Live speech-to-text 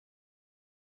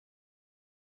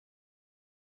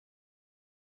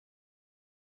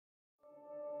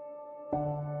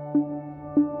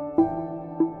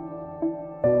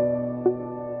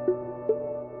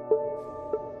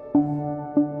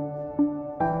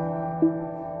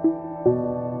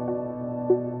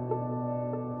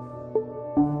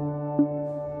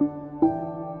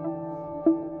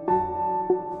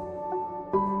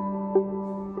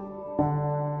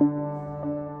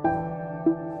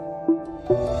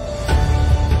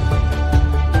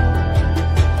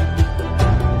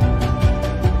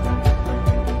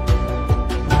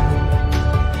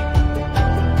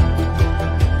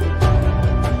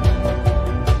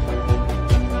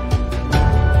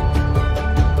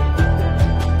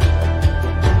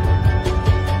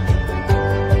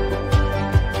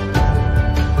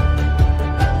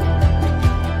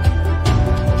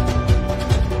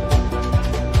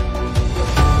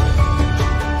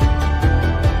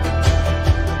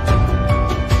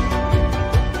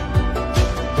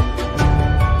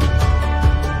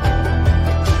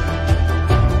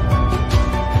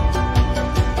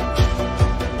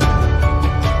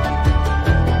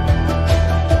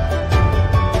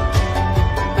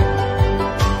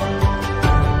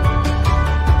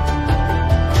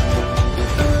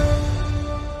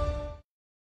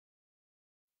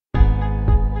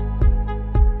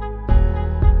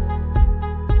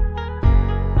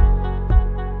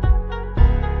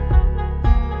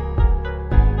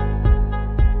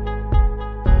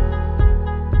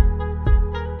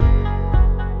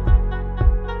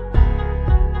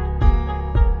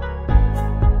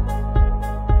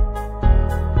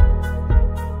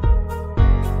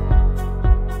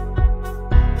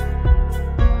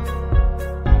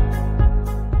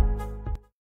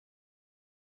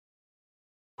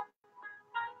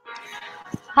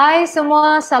Hai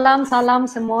semua, salam-salam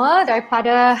semua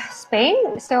daripada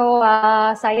Spain. So,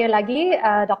 saya lagi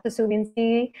Dr. Soo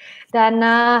Wincci dan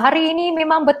hari ini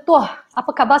memang betul.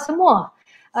 Apa khabar semua?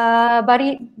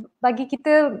 Bagi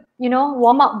kita,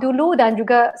 warm up dulu dan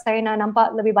juga saya nak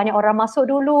nampak lebih banyak orang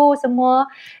masuk dulu semua.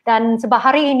 Dan sebab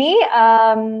hari ini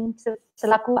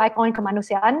selaku ikon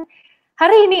kemanusiaan,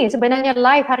 hari ini sebenarnya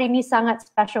live hari ini sangat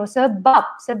special sebab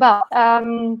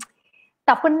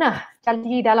tak pernah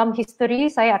jadi dalam history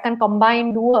saya akan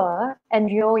combine dua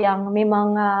NGO yang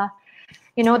memang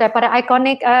daripada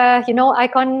ikonik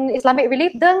ikon Islamic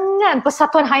Relief dengan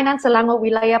Persatuan Hainan Selangor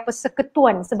Wilayah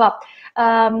Persekutuan sebab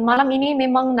malam ini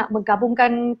memang nak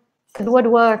menggabungkan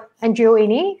kedua-dua NGO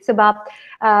ini sebab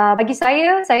bagi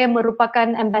saya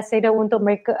merupakan ambassador untuk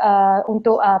mereka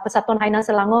untuk Persatuan Hainan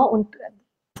Selangor untuk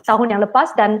tahun yang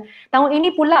lepas dan tahun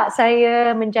ini pula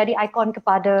saya menjadi ikon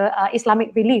kepada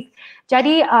Islamic Relief.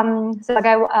 Jadi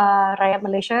sebagai rakyat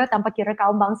Malaysia tanpa kira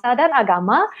kaum bangsa dan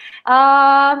agama,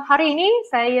 hari ini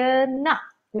saya nak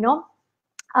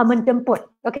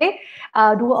menjemput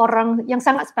dua orang yang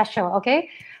sangat special.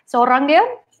 Seorang dia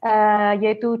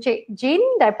iaitu Cik Jean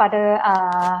daripada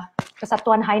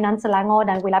Persatuan Hainan Selangor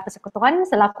dan Wilayah Persekutuan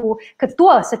selaku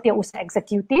Ketua Setiausaha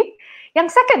Eksekutif.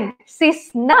 Yang second,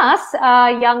 Sis Nas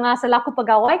yang selaku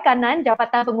Pegawai Kanan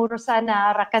Jabatan Pengurusan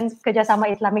Rakan Kerjasama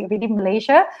Islamic Relief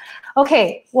Malaysia.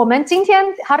 Okay, 我们今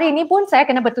天 hari ini pun saya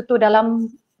kena bertutur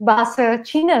dalam bahasa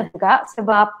Cina juga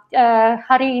sebab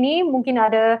hari ini mungkin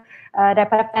ada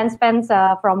daripada fans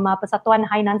from Persatuan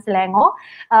Hainan Selangor，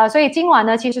所以今晚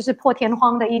呢其实是破天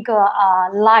荒的一个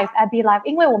live FB live，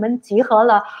因为我们集合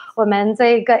了我们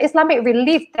这个 Islamic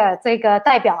Relief 的这个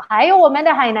代表，还有我们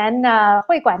的海南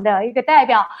会馆的一个代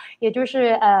表，也就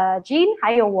是Jean，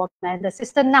 还有我们的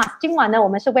Sister Nas。今晚呢我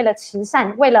们是为了慈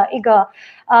善，为了一个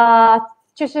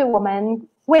就是我们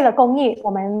为了公益，我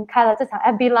们开了这场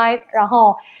FB Live， 然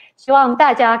后希望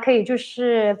大家可以就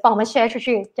是帮我们 share 出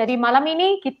去。Jadi malam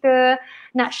ini kita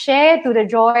nak share to the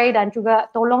joy dan juga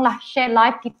tolonglah share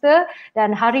live kita.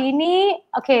 Dan hari ini,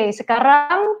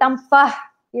 sekarang tanpa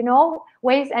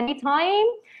waste any time,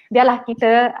 biarlah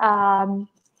kita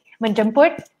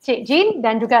menjemput Cik Jean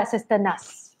dan juga Sister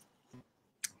Nas.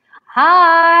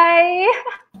 Hai.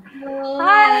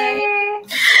 Hai.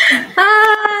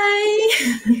 Hai.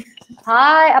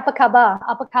 Hai, apa khabar?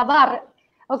 Apa khabar?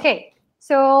 Okay,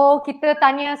 so kita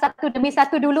tanya satu demi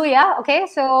satu dulu ya. Okay,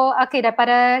 so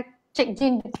daripada Cik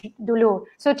Jean dulu.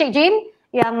 So Cik Jean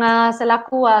yang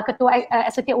selaku Ketua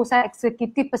Setiausaha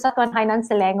Eksekutif Persatuan Hainan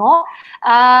Selangor,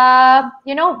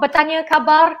 bertanya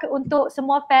khabar untuk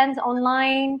semua fans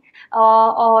online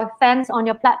or fans on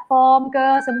your platform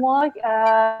ke semua,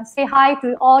 say hi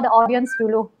to all the audience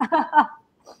dulu.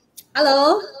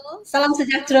 Halo, salam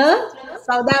sejahtera,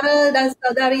 saudara dan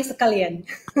saudari sekalian.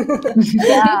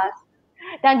 Ya.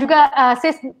 Dan juga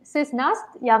Sis Nas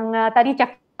yang tadi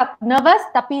cakap nervous,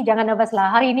 tapi jangan nervous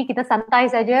lah. Hari ini kita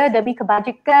santai saja demi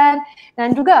kebajikan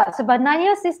dan juga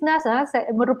sebenarnya Sis Nas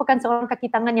merupakan seorang kaki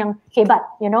tangan yang hebat,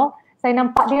 Saya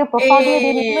nampak dia, profil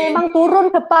dia memang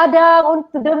turun ke Padang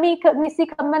untuk demi misi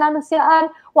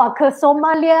kemanusiaan, ke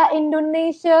Somalia,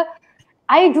 Indonesia.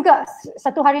 I juga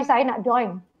satu hari saya nak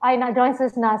join. I nak join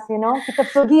Sis Nas, kita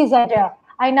pergi saja.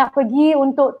 I nak pergi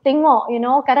untuk tengok,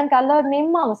 kadang-kadang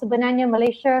memang sebenarnya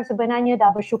Malaysia sebenarnya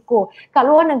dah bersyukur. Kat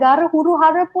luar negara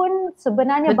huru-hara pun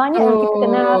sebenarnya banyak yang kita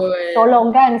kena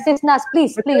tolong kan. Sis Nas,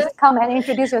 please come and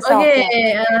introduce yourself.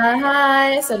 Okay,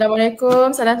 hai,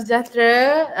 Assalamualaikum, salam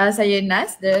sejahtera. Saya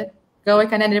Nas, Pegawai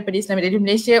Kanan daripada Islamic Relief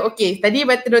Malaysia. Okay, tadi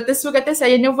Dr. Soo kata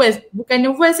saya nervous. Bukan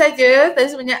nervous saja, tapi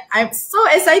sebenarnya I'm so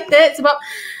excited sebab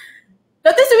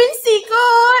Dr. Soo Wincci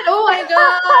kot. Oh my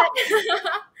god.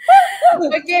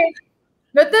 Okay,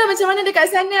 Doktor macam mana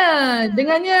dekat sana?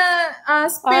 Dengannya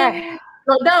Spain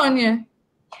lockdownnya?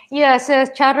 Ya,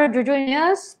 secara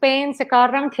jujurnya Spain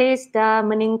sekarang kes dah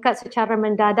meningkat secara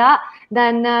mendadak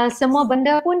dan semua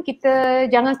benda pun kita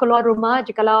jangan keluar rumah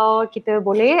jikalau kita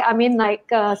boleh. I mean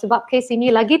sebab kes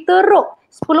ini lagi teruk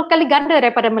 10 kali ganda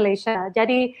daripada Malaysia.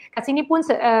 Jadi kat sini pun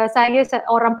saya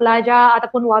seorang pelajar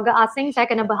ataupun warga asing, saya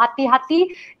kena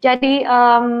berhati-hati. Jadi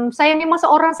saya memang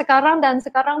seorang sekarang dan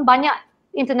sekarang banyak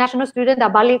international student dah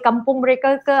balik kampung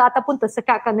mereka ke ataupun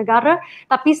tersekat ke negara,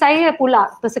 tapi saya pula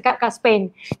tersekat ke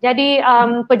Spain. Jadi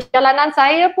perjalanan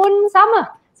saya pun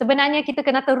sama. Sebenarnya kita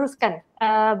kena teruskan.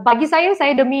 Bagi saya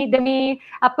demi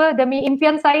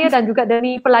impian saya dan juga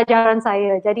demi pelajaran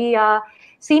saya. Jadi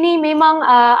sini memang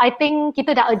I think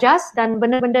kita dah adjust dan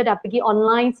benda-benda dah pergi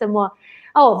online semua.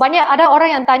 Oh, banyak ada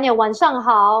orang yang tanya Wan Shang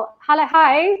Hao.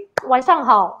 Hai, Wan Shang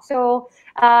Hao. So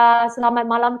selamat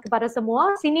malam kepada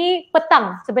semua. Sini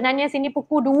petang. Sebenarnya sini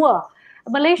pukul 2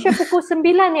 Malaysia pukul 9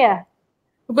 ya?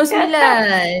 Pukul 9.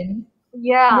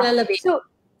 Ya. 9 lebih. So,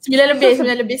 9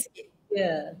 lebih sikit.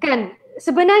 Ya. kan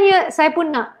sebenarnya saya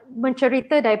pun nak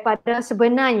mencerita daripada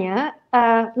sebenarnya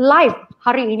live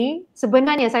hari ini.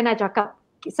 Sebenarnya saya nak cakap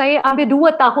saya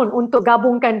ambil 2 tahun untuk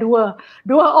gabungkan dua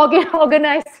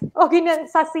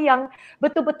organisasi yang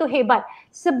betul-betul hebat.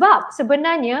 Sebab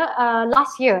sebenarnya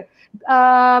last year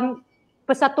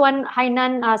Persatuan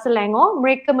Hainan Selangor,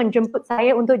 mereka menjemput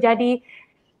saya untuk jadi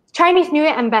Chinese New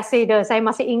Year Ambassador. Saya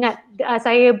masih ingat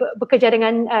saya bekerja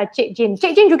dengan Cik Jean.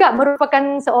 Cik Jean juga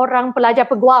merupakan seorang pelajar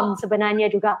peguam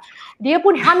sebenarnya juga. Dia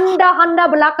pun handa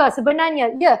belaka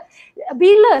sebenarnya. Ya,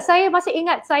 bila saya masih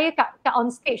ingat saya kat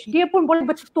on stage, dia pun boleh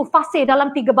betul fasih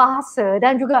dalam 3 bahasa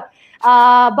dan juga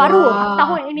baru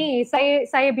tahun ini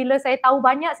saya bila saya tahu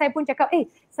banyak, saya pun cakap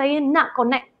saya nak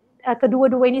connect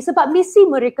kedua-dua ini sebab misi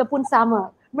mereka pun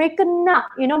sama. Mereka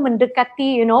nak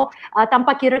mendekati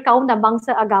tanpa kira kaum dan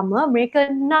bangsa agama.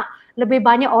 Mereka nak lebih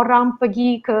banyak orang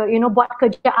pergi ke buat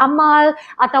kerja amal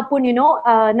ataupun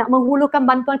nak menghulurkan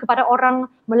bantuan kepada orang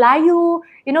Melayu.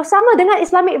 Sama dengan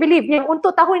Islamic Relief yang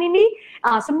untuk tahun ini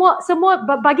semua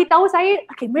bagi tahu saya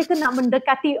mereka nak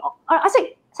mendekati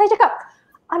asyik. Saya cakap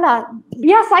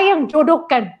biar saya yang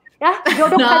jodohkan.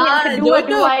 Jodohkan yang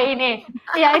kedua-dua ini.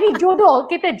 Ya, ini jodoh,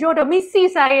 kita jodoh, misi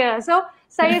saya. So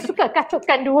saya suka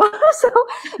kacukkan dua. So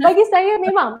bagi saya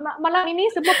memang malam ini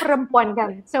semua perempuan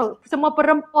kan. So semua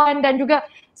perempuan dan juga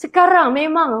sekarang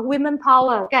memang women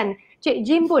power kan. Cik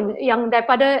Jean pun yang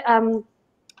daripada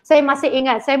saya masih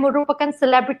ingat saya merupakan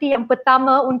selebriti yang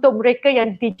pertama untuk mereka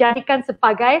yang dijadikan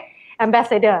sebagai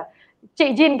ambassador.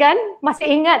 Cik Jean kan masih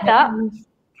ingat tak?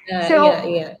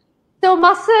 So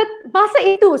masa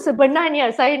itu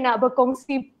sebenarnya saya nak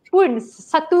berkongsi pun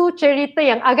satu cerita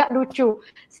yang agak lucu.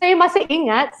 Saya masih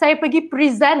ingat saya pergi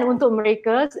present untuk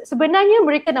mereka. Sebenarnya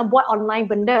mereka nak buat online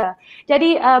benda.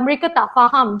 Jadi mereka tak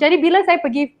faham. Jadi bila saya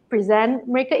pergi present,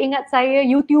 mereka ingat saya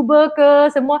YouTuber ke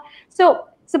semua. So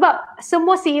sebab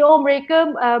semua CEO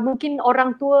mereka mungkin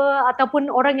orang tua ataupun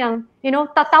orang yang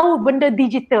tak tahu benda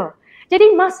digital.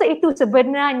 Jadi masa itu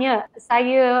sebenarnya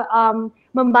saya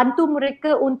membantu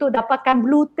mereka untuk dapatkan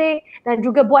blue tick dan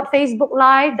juga buat Facebook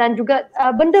live dan juga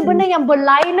benda-benda yang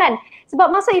berlainan.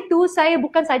 Sebab masa itu saya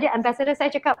bukan saja ambassador, saya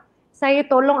cakap saya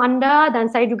tolong anda dan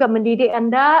saya juga mendidik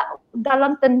anda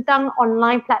dalam tentang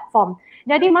online platform.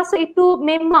 Jadi masa itu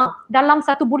memang dalam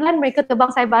 1 bulan mereka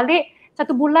terbang saya balik. 1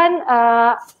 bulan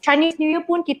Chinese New Year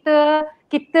pun kita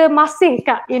masih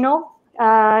kat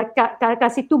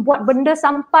kat situ buat benda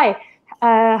sampai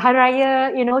Hari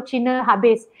Raya Cina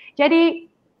habis. Jadi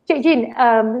Cik Jean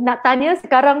nak tanya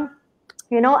sekarang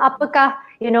apakah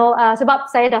sebab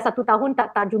saya dah 1 tahun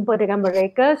tak jumpa dengan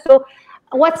mereka. So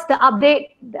what's the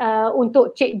update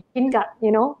untuk Cik Jean kat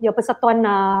Persatuan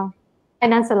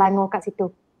Hainan Selangor kat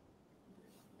situ?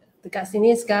 Dekat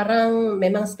sini sekarang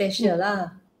memang special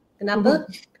lah. Kenapa?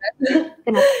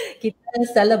 Kenapa? Kita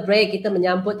celebrate, kita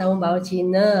menyambut Tahun Baru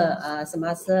Cina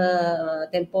semasa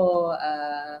tempoh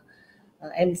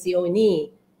MCO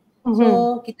ini.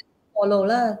 So kita follow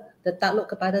lah, takluk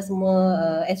kepada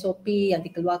semua SOP yang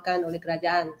dikeluarkan oleh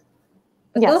kerajaan.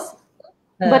 Betul? Yes.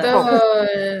 Betul.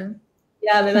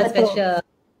 Ya, memang special.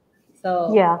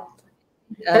 So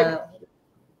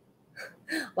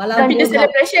tapi dia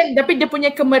celebration, tapi dia punya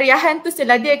kemeriahan tu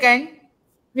still ada kan,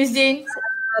 Miss Jean?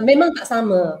 Memang tak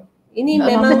sama. Ini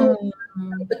memang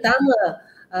pertama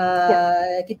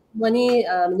kita semua ni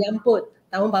menyambut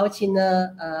Tahun Baru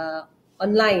Cina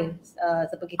online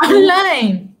seperti itu.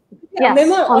 Online? Ya,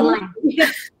 memang online.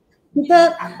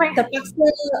 Kita terpaksa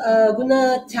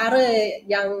guna cara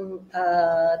yang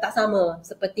tak sama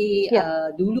seperti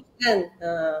dulu kan.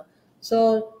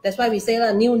 So that's why we say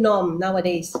lah new norm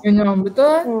nowadays. New norm,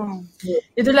 betul.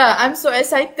 Itulah, I'm so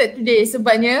excited today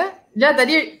sebabnya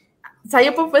tadi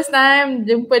saya pun first time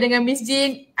jumpa dengan Miss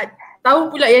Jean. Tahu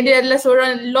pula yang dia adalah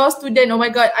seorang law student. Oh my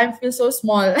god, I feel so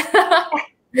small.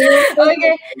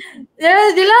 Okay.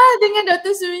 Jelah dengan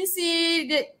Dr. Soo Wincci,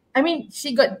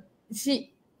 she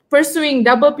pursuing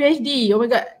double PhD. Oh my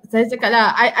god, saya cakap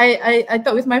lah, I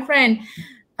talk with my friend.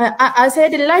 Saya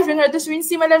ada live dengan Dr. Soo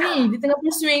Wincci malam ni. Dia tengah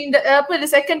pursuing the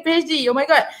second PhD. Oh my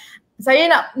god.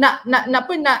 Saya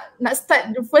nak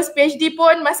start the first PhD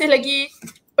pun masih lagi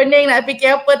pening nak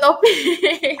fikir apa topik.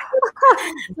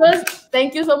 So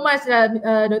thank you so much lah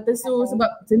Dr. Soo sebab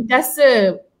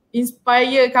sentiasa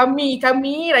inspire kami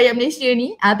rakyat Malaysia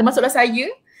ni, termasuklah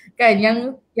saya kan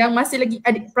yang masih lagi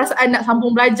ada perasaan nak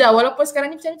sambung belajar walaupun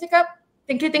sekarang ni macam cakap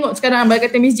kita tengok sekarang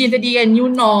kata Miss Jean tadi kan, new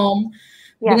norm.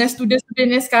 dengan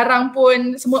student-student yang sekarang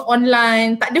pun semua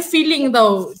online, tak ada feeling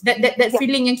tau. That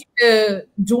feeling yang kita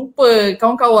jumpa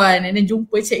kawan-kawan and then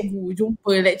jumpa cikgu,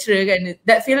 jumpa lecturer kan.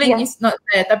 That feeling is not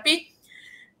there. Tapi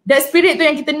that spirit tu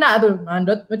yang kita nak tu.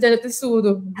 Macam Dr. Soo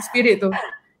tu, spirit tu.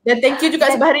 Dan thank you juga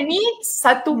sebab hari ni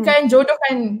satukan,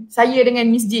 jodohkan saya dengan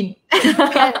Miss Jean.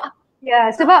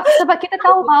 Ya, sebab kita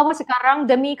tahu bahawa sekarang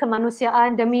demi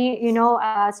kemanusiaan, demi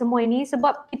semua ini,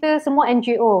 sebab kita semua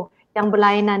NGO yang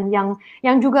berlainan,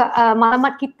 yang juga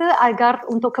maklumat kita agar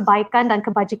untuk kebaikan dan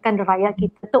kebajikan rakyat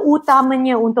kita,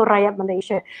 terutamanya untuk rakyat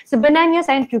Malaysia. Sebenarnya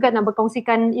saya juga nak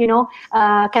berkongsikan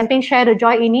campaign Share the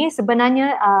Joy ini.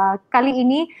 Sebenarnya kali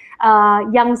ini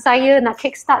yang saya nak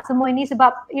kickstart semua ini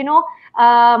sebab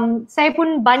saya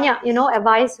pun banyak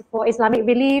advice for Islamic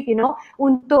Relief,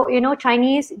 untuk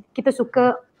Chinese, kita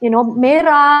suka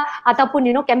merah ataupun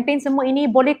campaign semua ini,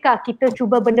 bolehkah kita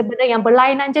cuba benda-benda yang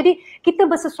berlainan. Jadi kita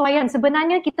bersesuaian,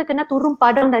 sebenarnya kita kena turun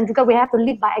padang dan juga we have to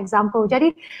lead by example.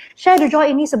 Jadi Share the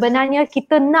Joy ini sebenarnya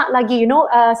kita nak lagi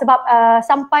sebab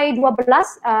sampai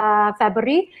 12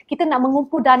 Februari kita nak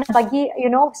mengumpul dana bagi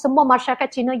semua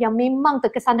masyarakat Cina yang memang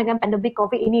terkesan dengan pandemik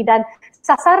COVID ini, dan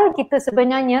sasaran kita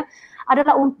sebenarnya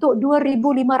adalah untuk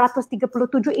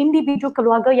 2,537 individu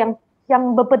keluarga yang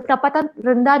berpendapatan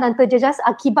rendah dan terjejas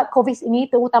akibat COVID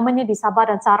ini, terutamanya di Sabah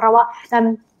dan Sarawak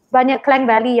dan banyak Klang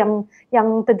Valley yang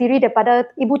terdiri daripada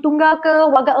ibu tunggal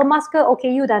ke, warga emas ke,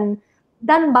 OKU dan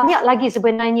banyak lagi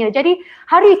sebenarnya. Jadi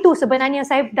hari itu sebenarnya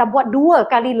saya dah buat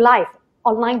 2 kali live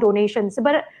online donation.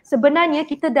 Sebenarnya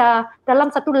kita dah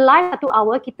dalam satu live 1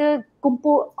 hour kita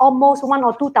kumpul almost 1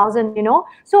 or 2,000,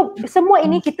 So semua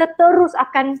ini kita terus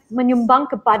akan menyumbang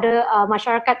kepada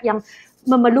masyarakat yang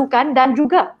memerlukan, dan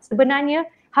juga sebenarnya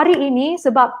hari ini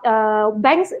sebab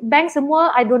bank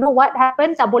semua, I don't know what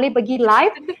happened, tak boleh pergi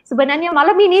live. Sebenarnya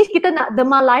malam ini kita nak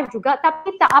dema live juga,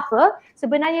 tapi tak apa.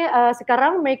 Sebenarnya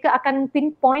sekarang mereka akan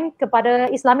pinpoint kepada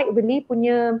Islamic Relief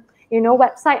punya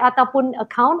website ataupun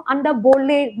account. Anda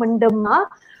boleh mendema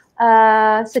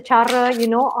secara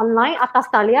online atas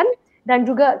talian, dan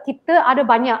juga kita ada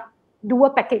banyak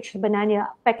 2 package sebenarnya.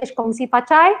 Package kongsi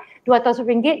pacai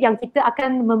RM200 yang kita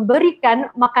akan memberikan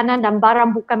makanan dan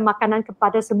barang bukan makanan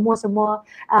kepada semua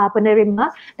penerima,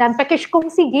 dan package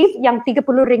kongsi gift yang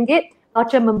RM30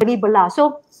 voucher membeli belah.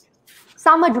 So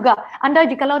sama juga, anda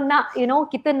jikalau nak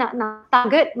kita nak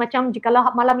target, macam jikalau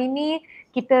malam ini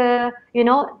kita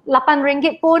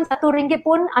RM8 pun, RM1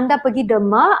 pun anda pergi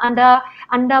dema, anda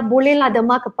bolehlah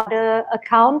dema kepada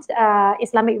account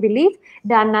Islamic Relief,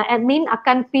 dan admin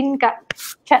akan pin kat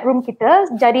chat room kita.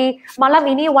 Jadi malam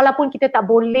ini walaupun kita tak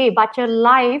boleh baca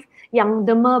live yang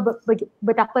dema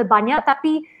betapa banyak,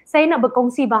 tapi saya nak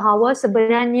berkongsi bahawa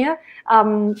sebenarnya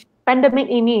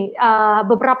pandemik ini,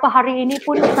 beberapa hari ini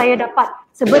pun saya dapat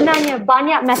sebenarnya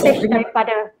banyak message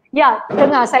daripada,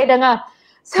 saya dengar.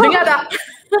 Dengar tak?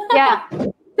 Ya.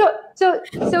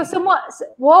 So semua,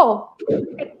 wow.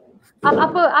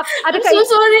 Apa adakah? I'm so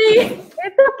sorry.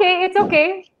 It's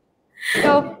okay.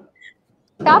 So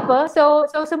tak apa. So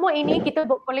semua ini kita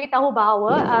boleh tahu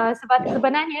bahawa sebab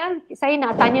sebenarnya saya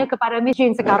nak tanya kepada Miss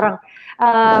Jean sekarang.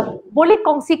 Boleh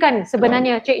kongsikan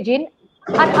sebenarnya Cik Jean,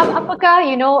 apakah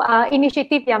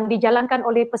inisiatif yang dijalankan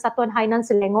oleh Persatuan Hainan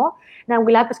Selangor dan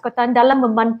Wilayah Persekutuan dalam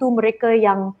membantu mereka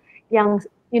yang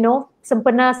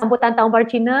sempena sambutan Tahun Baru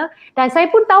Cina, dan saya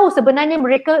pun tahu sebenarnya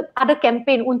mereka ada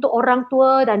kempen untuk orang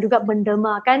tua dan juga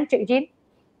mendema, kan Cik Jean?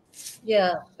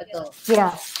 Ya, betul. Ya.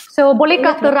 So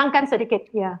bolehkah terangkan sedikit?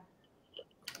 Ya.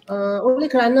 Oleh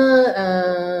kerana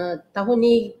tahun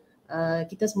ni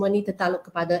kita semua ni tertakluk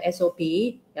kepada SOP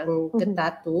yang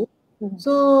ketat tu.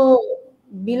 So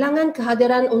bilangan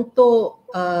kehadiran untuk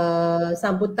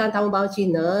sambutan Tahun Baru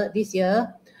Cina this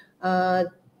year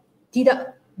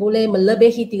tidak boleh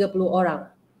melebihi 30 orang.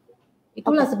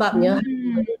 Itulah sebabnya.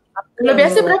 Kalau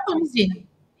biasa berapa mesti?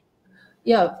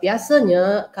 Ya,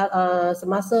 biasanya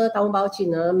semasa Tahun Baru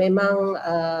Cina memang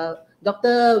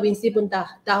Dr. Wincci pun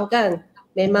tahu kan,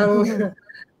 memang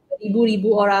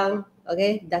ribu-ribu orang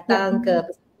datang ke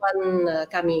Persatuan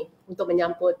kami untuk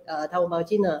menyambut Tahun Baru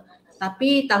Cina.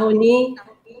 Tapi tahun ni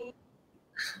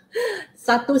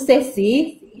satu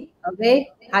sesi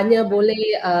hanya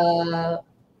boleh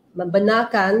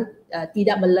membenarkan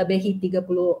tidak melebihi 30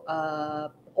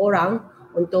 orang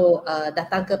untuk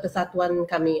datang ke Persatuan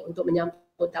kami untuk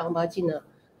menyambut Tahun Baru Cina.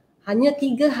 Hanya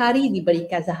 3 hari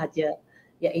diberikan sahaja,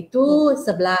 iaitu 11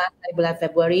 bulan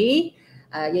Februari,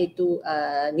 iaitu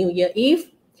New Year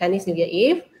Eve, Chinese New Year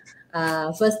Eve,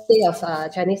 first day of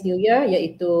Chinese New Year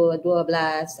iaitu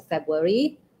 12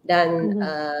 Februari, dan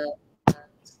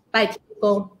Pai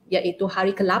Kong iaitu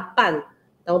hari ke-8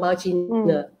 Tahun Baru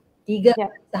Cina. 3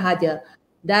 sahaja.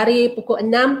 dari pukul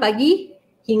 6 pagi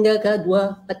hingga ke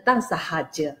 2 petang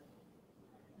sahaja.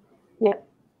 Ya.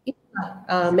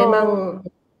 Memang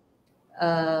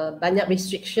banyak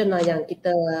restriction lah yang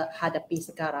kita hadapi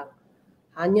sekarang.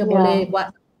 Hanya boleh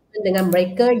buat dengan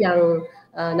mereka yang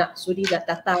nak sudi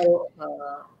datang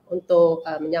untuk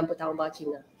menyambut Tahun Baru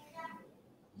Cina.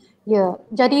 Ya,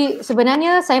 jadi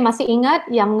sebenarnya saya masih ingat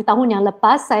yang tahun yang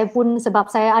lepas saya pun, sebab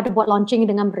saya ada buat launching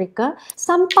dengan mereka,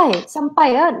 sampai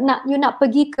ya you nak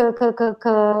pergi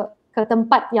ke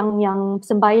tempat yang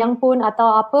sembahyang pun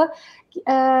atau apa,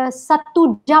 1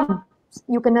 jam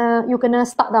you kena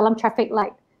stuck dalam traffic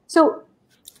light. So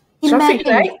Traffic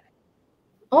light?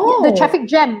 Oh, the traffic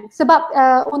jam sebab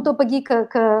untuk pergi ke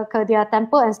their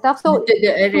temple and stuff. So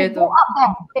the area tu. Go up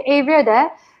there, the area there.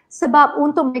 Sebab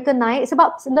untuk mereka naik,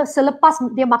 sebab selepas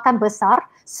dia makan besar,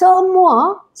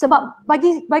 semua, sebab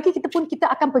bagi kita pun, kita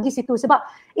akan pergi situ sebab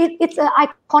it's a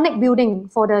iconic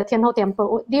building for the Tianho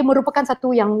Temple. Dia merupakan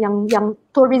satu yang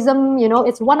tourism,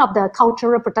 it's one of the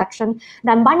cultural protection,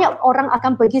 dan banyak orang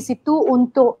akan pergi situ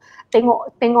untuk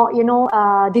tengok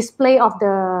display of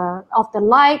the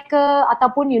light ke,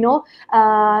 ataupun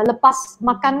lepas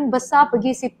makan besar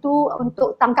pergi situ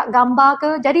untuk tangkap gambar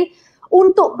ke. Jadi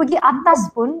untuk pergi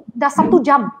atas pun dah 1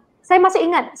 jam. Saya masih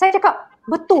ingat, saya cakap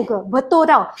betul ke? Betul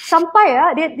tau.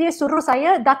 Sampai dia suruh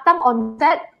saya datang on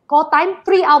set call time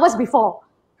 3 hours before.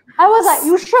 I was like,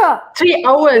 you sure? 3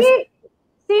 hours?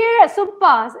 Serious,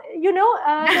 sumpah.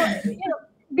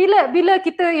 Bila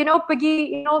kita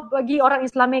pergi bagi orang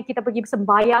Islamic, kita pergi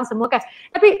sembahyang semua kan.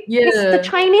 Tapi it's the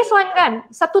Chinese one kan,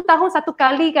 1 tahun 1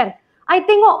 kali kan. I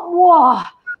tengok, wah,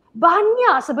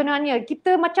 banyak sebenarnya.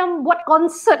 Kita macam buat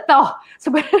konsert tau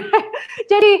sebenarnya.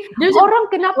 Jadi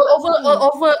orang kenapa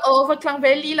over Klang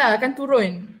Valley lah akan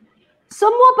turun.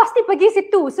 Semua pasti pergi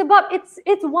situ sebab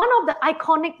it's one of the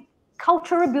iconic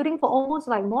cultural building for almost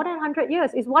like more than 100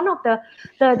 years. It's one of the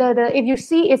if you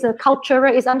see, it's a cultural,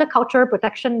 it's under cultural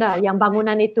protection dah yang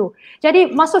bangunan itu.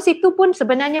 Jadi masuk situ pun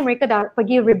sebenarnya mereka dah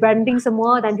pergi rebranding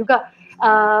semua, dan juga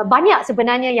banyak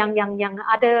sebenarnya yang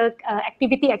ada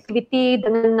aktiviti-aktiviti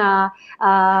dengan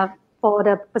for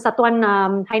the Persatuan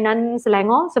Hainan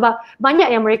Selangor, sebab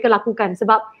banyak yang mereka lakukan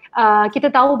sebab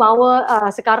kita tahu bahawa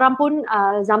sekarang pun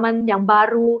zaman yang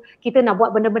baru, kita nak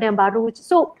buat benda-benda yang baru.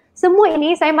 So semua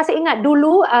ini saya masih ingat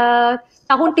dulu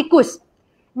tahun tikus,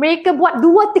 mereka buat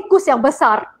 2 tikus yang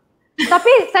besar.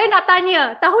 Tapi saya nak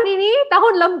tanya, tahun ini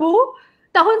tahun lembu,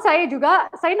 tahun saya juga,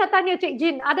 saya nak tanya Cik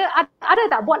Jean, ada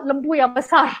tak buat lembu yang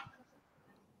besar?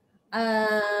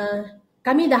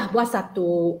 Kami dah buat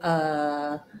satu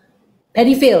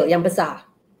paddy field yang besar.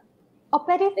 Oh,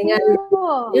 paddy field.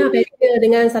 Paddy field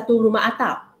dengan satu rumah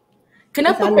atap.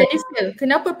 Kenapa paddy field?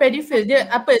 Kenapa paddy field?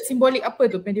 Dia apa, simbolik apa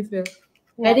tu paddy field?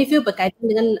 Paddy field berkaitan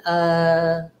dengan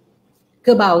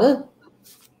kerbau ke?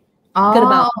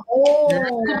 Kerbau.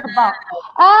 Kerbau.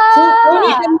 So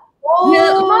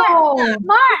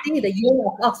the year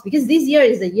of ox, because this year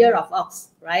is the year of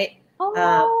ox, right?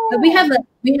 But we have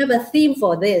a theme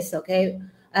for this, okay?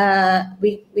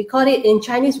 We call it in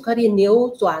Chinese, we call it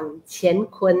扭转乾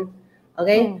坤,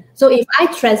 okay? So if I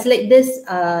translate this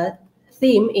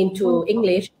theme into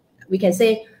English, we can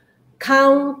say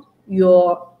count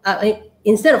your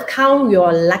instead of count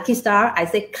your lucky star, I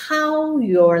say count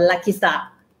your lucky star.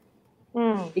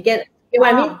 You get what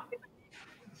I mean?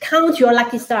 Count your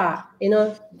lucky star.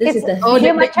 This is the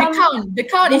the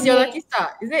count is your lucky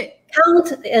star, is it?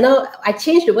 Count, I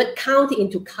changed the word count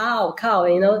into cow, because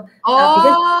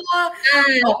okay.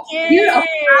 Year of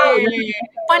cow.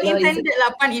 Pun intended lah,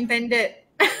 pun intended.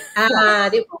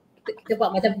 Dia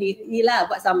buat macam ni lah,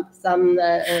 buat some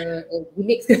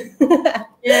gimmicks.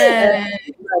 Yeah.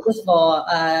 Just for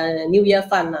New Year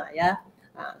fun lah, yeah.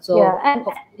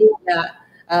 Hopefully,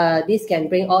 this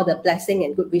can bring all the blessing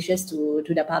and good wishes to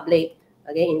the public,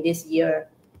 okay, in this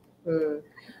year.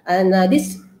 And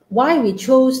this why we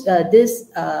chose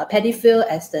this paddy field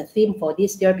as the theme for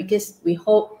this year, because we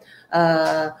hope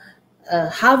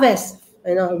harvest,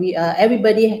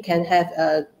 everybody can have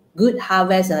a good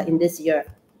harvest in this year.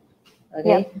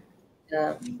 Okay.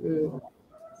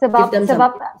 Sebab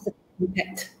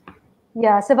impact.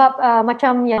 Ya, sebab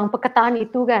macam yang perkataan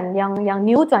itu kan, yang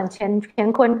扭转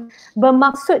乾坤,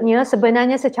 bermaksudnya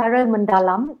sebenarnya secara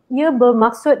mendalam, ia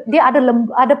bermaksud dia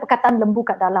ada perkataan lembu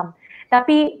kat dalam.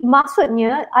 Tapi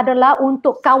maksudnya adalah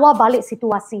untuk kawal balik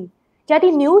situasi.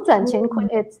 Jadi 扭转乾坤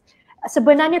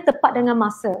sebenarnya tepat dengan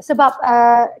masa. Sebab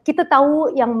kita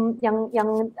tahu yang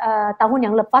tahun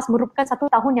yang lepas merupakan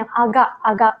satu tahun yang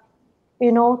agak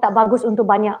tak bagus untuk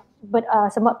banyak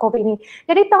sebab COVID ini.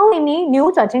 Jadi tahun ini 扭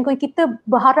转乾坤, kita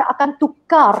berharap akan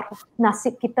tukar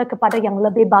nasib kita kepada yang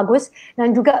lebih bagus,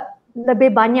 dan juga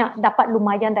lebih banyak dapat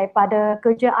lumayan daripada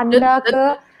kerja anda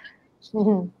ke.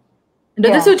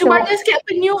 Dr. Soo, cuba aja sikit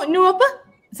apa new apa?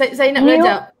 Saya nak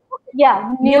belajar.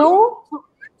 Ya, new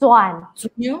tuan.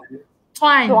 New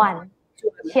tuan. Tuan.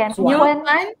 New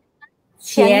tuan.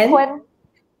 Qian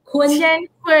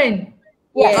Kun.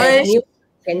 Yes, new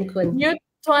Qian Kun. New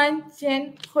tuan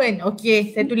Qian Kun.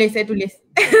 Okey, saya tulis.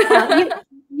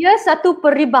 Ia satu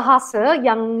peribahasa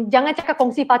yang jangan cakap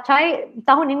kongsi pacai.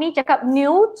 Tahun ini cakap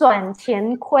new tuan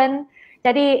Qian Kun.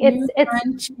 Jadi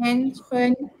it's Qian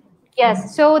Kun.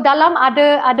 Yes, so dalam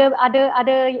ada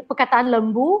perkataan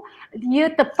lembu,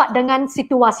 ia tepat dengan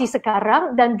situasi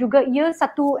sekarang dan juga ia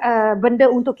satu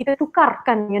benda untuk kita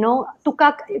tukarkan,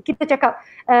 tukar, kita cakap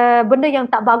benda yang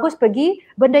tak bagus pergi,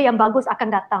 benda yang bagus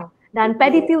akan datang. Dan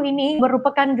paddy field ini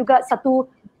merupakan juga satu,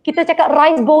 kita cakap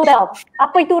rice bowl tau.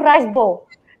 Apa itu rice bowl?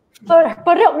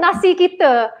 Perut nasi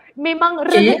kita memang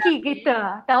rezeki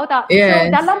kita, tahu tak?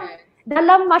 Yes. So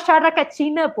dalam masyarakat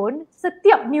Cina pun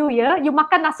setiap New Year you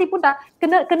makan nasi pun dah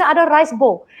kena ada rice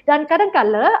bowl. Dan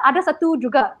kadang-kala ada satu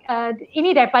juga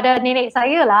ini daripada nenek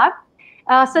saya lah,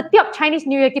 setiap Chinese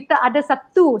New Year kita ada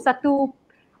satu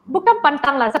bukan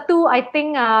pantang lah, satu I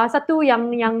think satu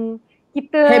yang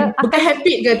kita bukan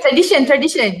habit ke tradition.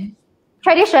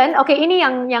 Okay, ini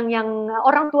yang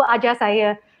orang tua ajar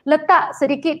saya, letak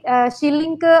sedikit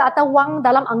shilling ke atau wang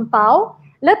dalam angpau,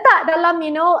 letak dalam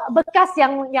bekas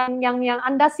yang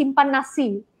anda simpan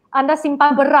nasi, anda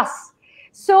simpan beras.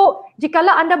 So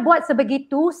jikalau anda buat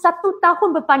sebegitu, 1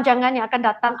 tahun berpanjangan yang akan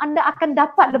datang, anda akan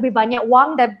dapat lebih banyak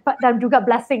wang dan juga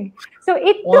blessing. So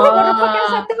itu merupakan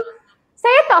satu,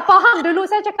 saya tak faham dulu,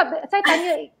 saya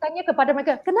tanya kepada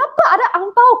mereka, kenapa ada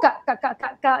angpau kat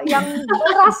yang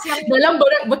beras yang dalam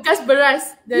bekas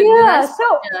beras.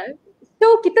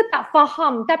 So kita tak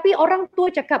faham, tapi orang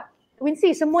tua cakap,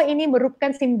 Wincci, semua ini merupakan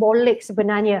simbolik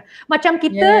sebenarnya. Macam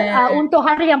kita untuk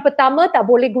hari yang pertama tak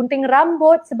boleh gunting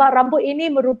rambut sebab rambut ini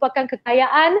merupakan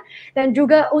kekayaan, dan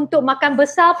juga untuk makan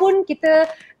besar pun kita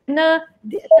kena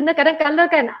kadang-kadang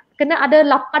kan kena ada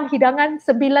 8 hidangan,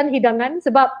 9 hidangan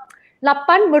sebab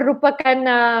 8 merupakan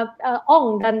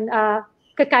ong dan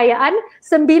kekayaan,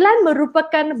 9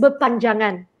 merupakan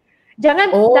berpanjangan.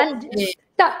 Jangan dan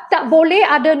tak boleh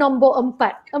ada nombor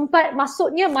 4. 4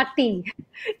 maksudnya mati.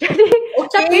 Jadi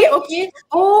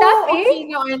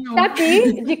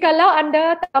tapi jikalau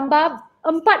anda tambah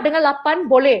 4 dengan 8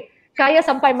 boleh kaya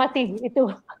sampai mati itu.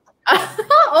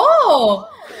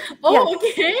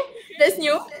 Okay. That's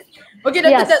new. Okay,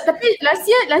 doktor, tapi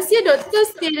last year doktor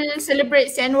still celebrate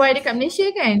CNY dekat Malaysia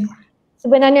kan?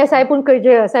 Sebenarnya saya pun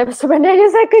kerja. Saya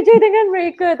kerja dengan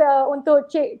mereka. Untuk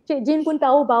Cik Jean pun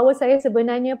tahu bahawa saya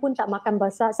sebenarnya pun tak makan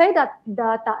besar. Saya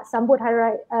dah tak sambut Hari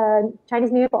Raya Chinese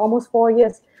New Year for almost 4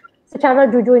 years. Secara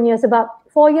jujurnya sebab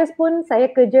 4 years pun saya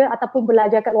kerja ataupun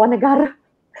belajar kat luar negara.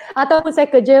 Ataupun saya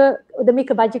kerja demi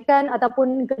kebajikan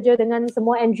ataupun kerja dengan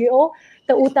semua NGO,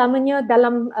 terutamanya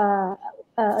dalam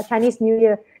Chinese New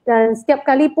Year. Dan setiap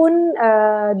kali pun,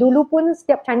 dulu pun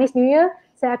setiap Chinese New Year,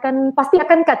 saya pasti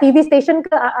akan kat TV station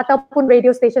ke ataupun radio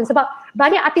station sebab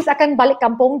banyak artis akan balik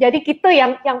kampung, jadi kita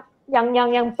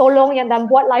yang tolong dan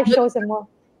buat live show semua.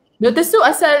 Dr. Soo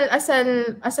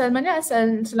asal mana?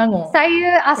 Asal Selangor?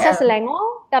 Saya asal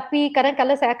Selangor, tapi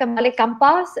kadang-kadang saya akan balik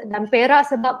Kampas dan Perak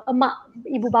sebab emak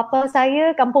ibu bapa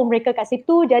saya kampung mereka kat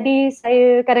situ, jadi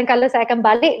saya kadang-kadang saya akan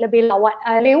balik lebih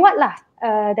lewat lah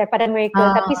daripada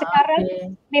mereka. Tapi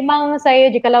sekarang memang saya,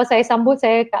 jikalau saya sambut,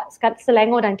 saya kat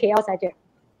Selangor dan KL saja.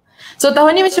 So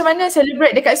tahun ni macam mana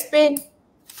celebrate dekat Spain?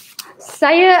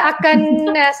 Saya akan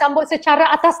sambut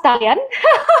secara atas talian.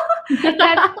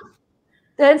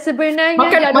 dan sebenarnya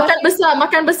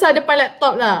makan besar depan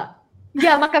laptop lah.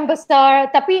 Ya, makan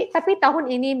besar, tapi tahun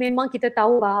ini memang kita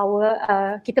tahu bahawa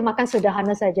kita makan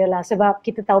sederhana sajalah sebab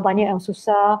kita tahu banyak yang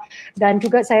susah. Dan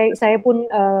juga saya pun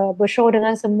bershow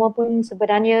dengan semua pun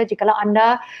sebenarnya jikalau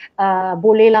anda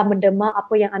bolehlah menderma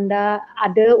apa yang anda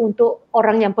ada untuk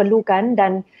orang yang perlukan.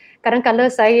 Dan kadang-kadang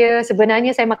saya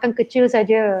makan kecil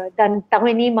saja dan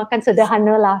tahun ini makan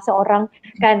sederhana lah seorang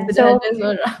kan. So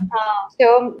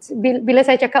bila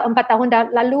saya cakap 4 tahun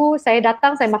lalu saya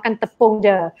datang, saya makan tepung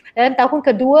je. Dan tahun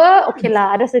kedua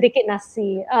okeylah ada sedikit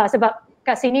nasi sebab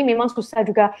kat sini memang susah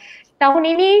juga. Tahun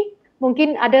ini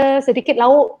mungkin ada sedikit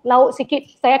lauk sikit,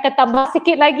 saya akan tambah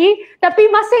sikit lagi, tapi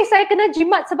masih saya kena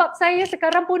jimat sebab saya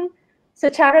sekarang pun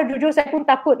secara jujur saya pun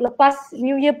takut lepas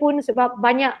New Year pun sebab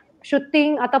banyak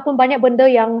shooting ataupun banyak benda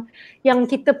yang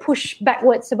kita push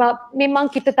backward sebab memang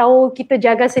kita tahu kita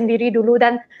jaga sendiri dulu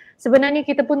dan sebenarnya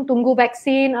kita pun tunggu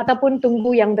vaksin ataupun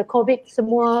tunggu yang the COVID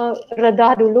semua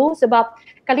reda dulu sebab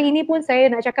kali ini pun saya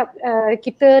nak cakap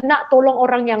kita nak tolong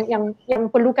orang yang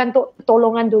perlukan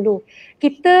pertolongan dulu.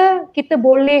 Kita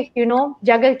boleh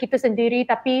jaga kita sendiri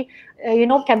tapi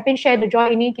campaign Share the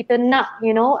Joy ini kita nak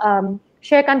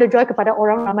sharekan the joy kepada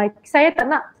orang ramai. Saya tak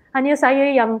nak hanya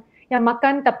saya yang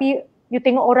makan tapi you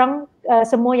tengok orang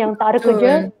semua yang tak ada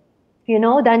kerja.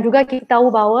 Dan juga kita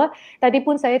tahu bahawa tadi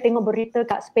pun saya tengok berita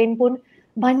kat Spain pun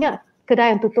banyak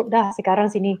kedai yang tutup dah sekarang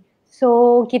sini.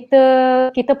 So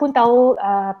kita pun tahu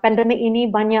pandemik ini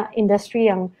banyak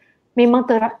industri yang memang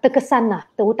terkesan lah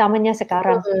terutamanya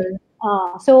sekarang.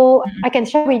 So I can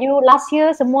share with you last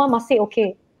year semua masih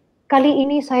okay. Kali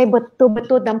ini saya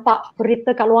betul-betul nampak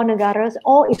berita kat luar negara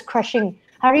all is crashing.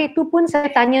 Hari itu pun saya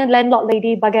tanya landlord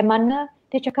lady bagaimana,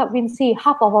 dia cakap Wincci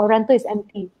half of our rental is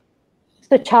empty.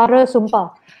 Secara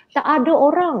sumpah. Tak ada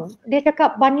orang. Dia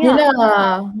cakap banyak.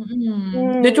 Yelah.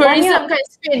 The tourism kan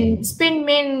Spain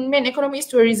main economy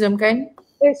is tourism kan?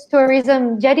 It's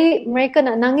tourism. Jadi mereka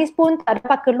nak nangis pun tak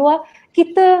dapat keluar.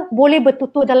 Kita boleh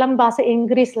bertutur dalam bahasa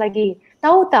Inggeris lagi.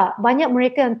 Tahu tak? Banyak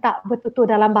mereka yang tak bertutur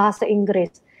dalam bahasa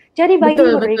Inggeris. Jadi bagi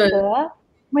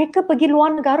mereka pergi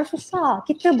luar negara susah.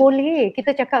 Kita boleh.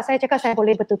 Saya cakap saya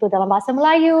boleh bertutur dalam bahasa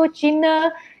Melayu,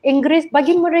 Cina, Inggeris.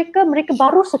 Bagi mereka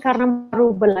baru sekarang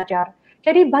belajar.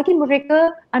 Jadi bagi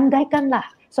mereka andaikanlah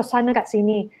suasana kat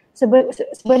sini.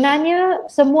 Sebenarnya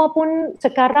semua pun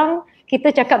sekarang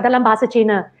kita cakap dalam bahasa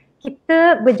Cina.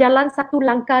 Kita berjalan satu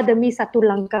langkah demi satu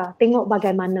langkah. Tengok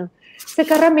bagaimana.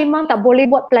 Sekarang memang tak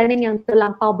boleh buat planning yang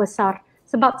terlampau besar.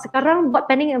 Sebab sekarang buat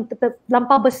planning yang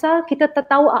terlampau besar, kita tak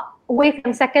tahu wave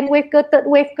yang second wave ke, third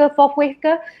wave ke, fourth wave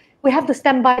ke. We have to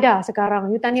stand by dah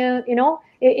sekarang. You tanya,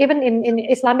 even in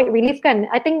Islamic relief kan,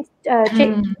 I think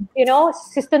Cik,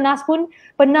 Sister Nas pun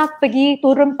pernah pergi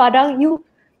turun padang. You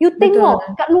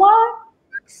tengok kat luar,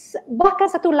 bahkan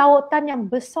satu lautan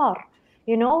yang besar.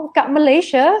 Kat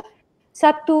Malaysia,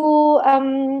 satu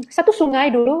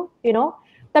sungai dulu,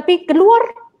 tapi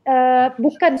keluar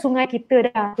bukan sungai kita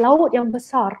dah, laut yang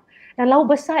besar. Dan laut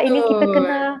besar ini kita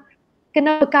kena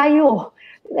berkayuh.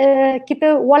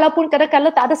 Kita walaupun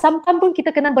kadang-kadang tak ada sampan pun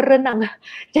kita kena berenang.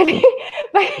 Jadi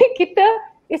bagi kita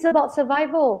it's about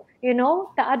survival,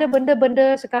 tak ada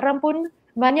benda-benda sekarang pun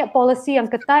banyak policy yang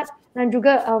ketat dan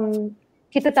juga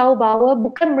kita tahu bahawa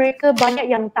bukan mereka banyak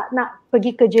yang tak nak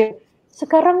pergi kerja.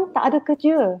 Sekarang tak ada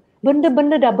kerja.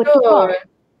 Benda-benda dah bertukar.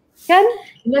 Kan?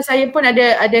 Saya pun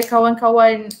ada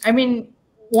kawan-kawan,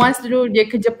 once dulu dia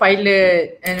kerja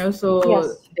pilot and also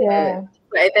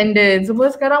flight attendant. Semua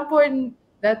sekarang pun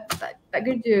dah tak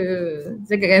kerja.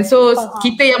 Kan? So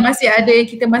kita yang masih ada,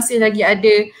 kita masih lagi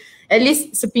ada at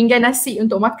least sepinggan nasi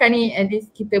untuk makan ni, at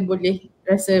least kita boleh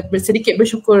rasa sedikit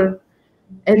bersyukur.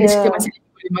 At least kita masih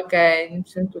boleh makan.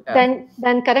 Macam tu lah.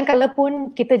 Dan kadang-kadang pun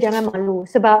kita jangan malu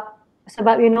sebab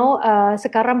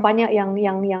sekarang banyak yang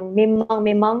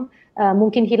memang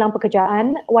mungkin hilang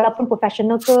pekerjaan walaupun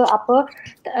profesional ke apa.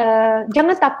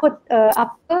 Jangan takut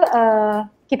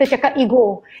kita cakap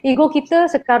ego kita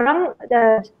sekarang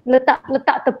letak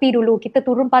tepi dulu. Kita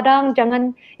turun padang,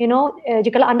 jangan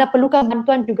jika anda perlukan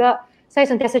bantuan juga, saya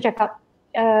sentiasa cakap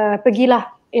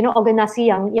pergilah organisasi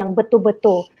yang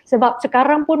betul-betul. Sebab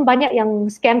sekarang pun banyak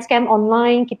yang scam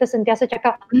online. Kita sentiasa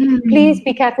cakap please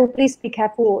be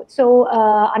careful. So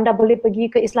anda boleh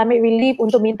pergi ke Islamic Relief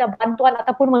untuk minta bantuan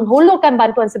ataupun menghulurkan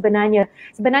bantuan sebenarnya.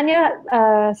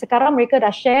 Sekarang mereka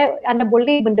dah share, anda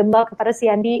boleh mendembar kepada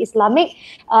CND Islamic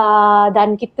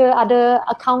dan kita ada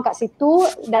akaun kat situ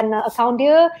dan akaun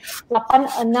dia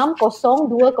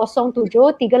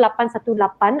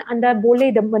 8602073818. Anda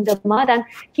boleh mendemar dan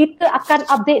kita akan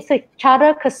update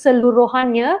secara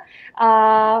keseluruhannya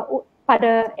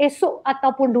pada esok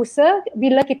ataupun lusa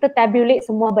bila kita tabulate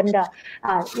semua benda.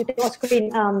 You tengok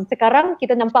screen. Sekarang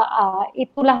kita nampak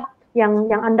itulah yang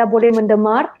anda boleh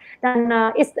mendemar dan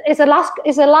it's a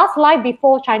last live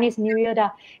before Chinese New Year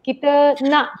dah. Kita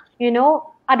nak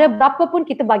ada berapa pun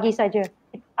kita bagi saja.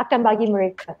 Akan bagi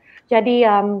mereka. Jadi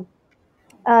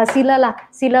sila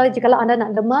jika anda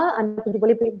nak demar, anda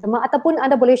boleh demar ataupun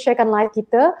anda boleh sharekan live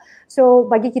kita. So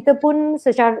bagi kita pun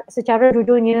secara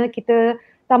judulnya kita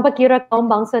tanpa kira kaum,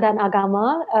 bangsa dan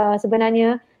agama,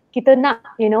 sebenarnya kita nak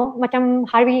macam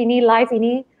hari ini live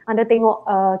ini anda tengok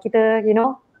kita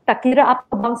tak kira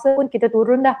apa bangsa pun kita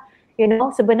turun dah.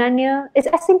 Sebenarnya it's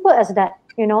as simple as that.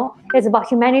 It's about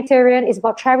humanitarian, it's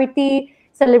about charity.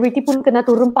 Celebrity pun kena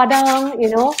turun padang.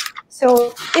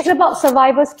 So it's about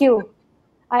survival skill.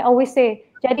 I always say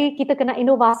Jadi kita kena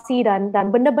inovasi dan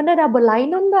benda-benda dah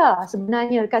berlainan dah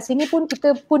sebenarnya. Kat sini pun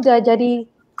kita pun dah jadi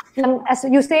yang as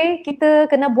you say,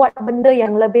 kita kena buat benda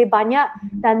yang lebih banyak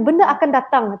dan benda akan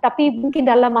datang tapi mungkin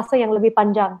dalam masa yang lebih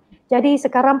panjang. Jadi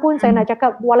sekarang pun saya nak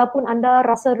cakap walaupun anda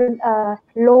rasa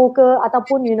low ke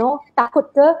ataupun takut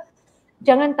ke,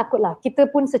 jangan takutlah. Kita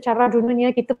pun secara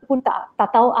dunia kita pun tak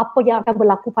tahu apa yang akan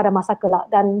berlaku pada masa kelak.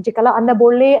 Dan jikalau anda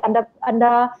boleh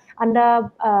anda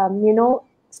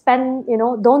spend,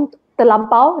 don't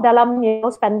terlampau dalam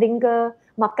spending ke,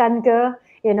 makan ke,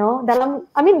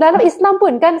 dalam Islam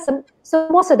pun kan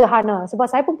semua sederhana. Sebab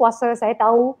saya pun puasa, saya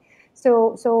tahu.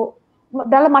 So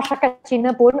dalam masyarakat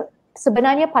Cina pun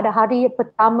sebenarnya pada hari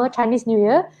pertama Chinese New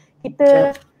Year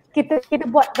kita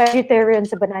buat vegetarian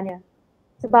sebenarnya.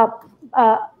 Sebab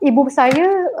ibu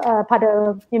saya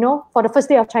pada for the first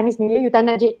day of Chinese New Year, you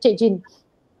tanya Cik Jean,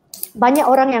 banyak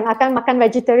orang yang akan makan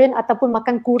vegetarian ataupun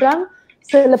makan kurang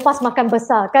selepas makan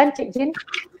besar kan Cik Jean?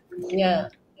 Ya.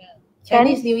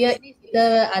 Chinese New Year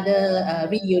kita ada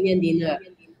reunion dinner.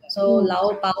 So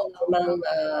lauk pauk memang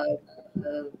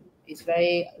it's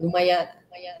very lumayan.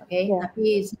 Okay.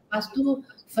 Tapi selepas tu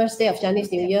first day of Chinese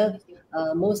New Year,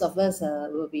 most of us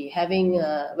will be having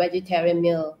a vegetarian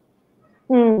meal.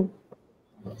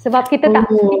 Sebab kita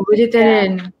tak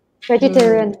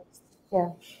vegetarian.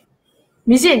 Yeah.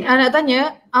 Miss Jean, nak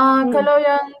tanya, kalau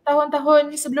yang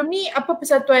tahun-tahun sebelum ni, apa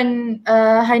Persatuan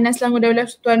Hainan Selangor dan Wilayah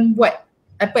Persekutuan buat?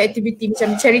 Apa aktiviti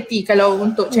macam charity kalau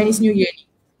untuk Chinese New Year ni?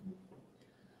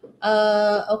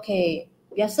 Okay,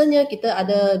 biasanya kita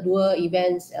ada 2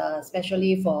 events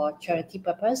especially for charity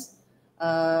purpose.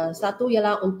 Satu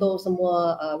ialah untuk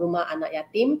semua rumah anak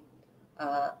yatim,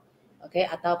 okay,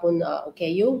 ataupun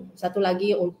OKU. Satu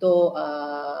lagi untuk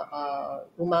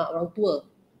rumah orang tua.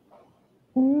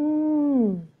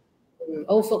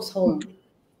 Old folks home.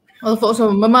 Old folks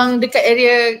home. Memang dekat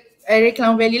area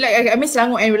Klang Valley lah. I mean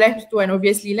Selangor and Wilayah Persekutuan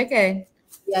obviously lah kan.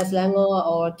 Yeah, Selangor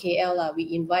or KL lah.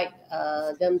 We invite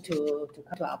them to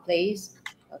come to our place,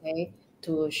 okay,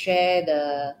 to share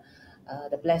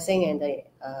the blessing and the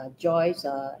joys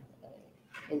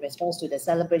in response to the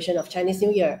celebration of Chinese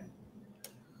New Year.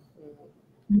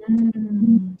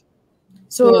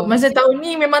 So masa tahun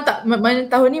ni memang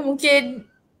tahun ni mungkin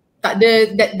tak ada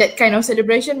that kind of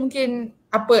celebration. Mungkin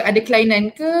ada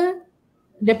kelainan ke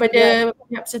daripada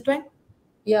pihak Persatuan?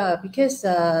 Yeah, because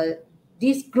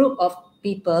this group of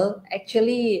people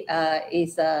actually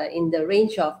is in the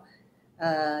range of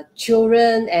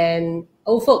children and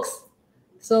old folks.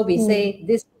 So we say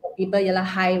this people ialah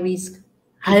high risk.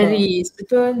 High risk,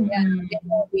 betul. Yeah,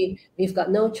 we've got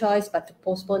no choice but to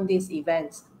postpone these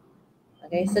events.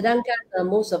 Okay, sedangkan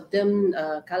most of them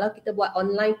kalau kita buat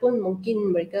online pun mungkin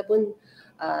mereka pun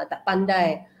tak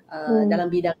pandai dalam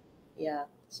bidang. Yeah,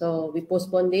 so we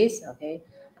postpone this, okay,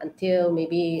 until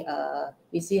maybe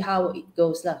we see how it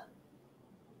goes lah.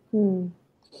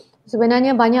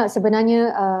 Sebenarnya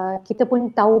kita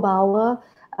pun tahu bahawa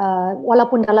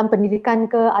walaupun dalam pendidikan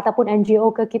ke ataupun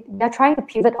NGO ke, they are trying to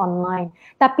pivot online.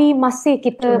 Tapi masih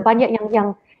kita banyak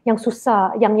yang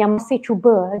susah, yang masih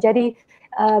cuba. Jadi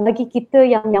bagi kita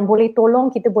yang boleh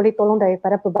tolong, kita boleh tolong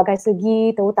daripada pelbagai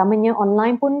segi, terutamanya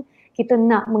online pun kita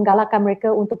nak menggalakkan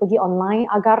mereka untuk pergi online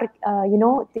agar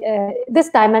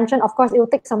this dimension, of course it will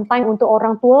take some time untuk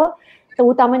orang tua,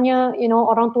 terutamanya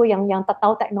orang tua yang tak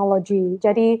tahu teknologi.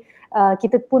 Jadi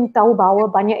kita pun tahu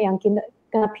bahawa banyak yang kena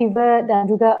pivot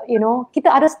dan juga kita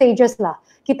ada stages lah.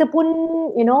 Kita pun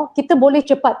kita boleh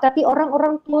cepat tapi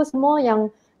orang-orang tua semua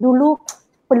yang dulu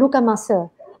perlukan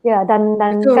masa. Ya, dan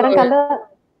kadang-kadang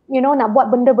nak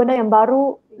buat benda-benda yang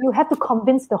baru, you have to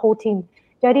convince the whole team.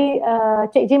 Jadi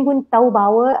Cik Jean pun tahu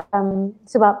bahawa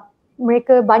sebab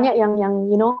mereka banyak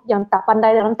yang tak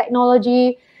pandai dalam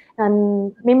teknologi dan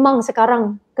memang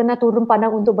sekarang kena turun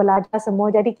pandang untuk belajar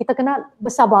semua. Jadi kita kena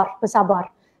bersabar.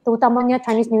 Terutamanya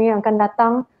Chinese New Year yang akan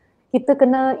datang, kita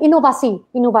kena inovasi.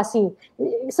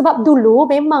 Sebab dulu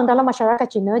memang dalam masyarakat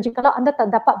Cina, jikalau anda tak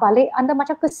dapat balik, anda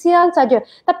macam kesian saja.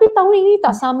 Tapi tahun ini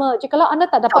tak sama. Jikalau anda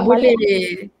tak dapat balik,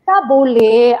 tak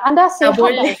boleh. Anda sihat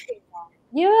dah.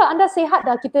 Ya, anda sihat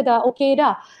dah, kita dah okey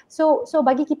dah. So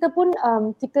bagi kita pun,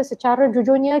 kita secara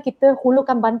jujurnya, kita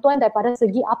hulurkan bantuan daripada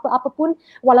segi apa-apa pun.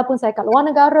 Walaupun saya kat luar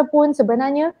negara pun,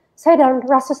 sebenarnya saya dah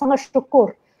rasa sangat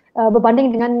syukur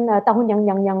berbanding dengan tahun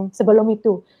yang sebelum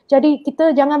itu. Jadi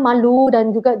kita jangan malu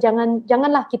dan juga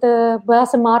janganlah kita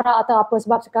berasa marah atau apa,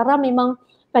 sebab sekarang memang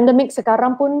pandemik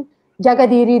sekarang pun jaga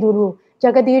diri dulu.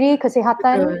 Jaga diri,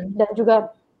 kesihatan dan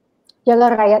juga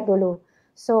jaga rakyat dulu.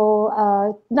 So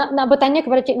nak bertanya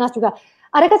kepada Cik Nas juga.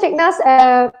 Adakah Cik Nas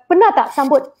pernah tak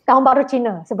sambut Tahun Baru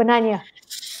Cina sebenarnya?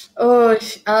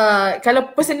 Kalau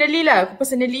personally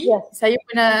Yes. saya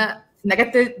pernah nak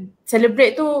kata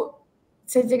celebrate tu,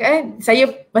 saya cakap saya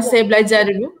masa saya belajar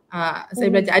dulu, saya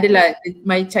belajar adalah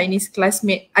my Chinese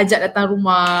classmate ajak datang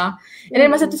rumah. And then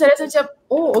masa tu saya rasa macam,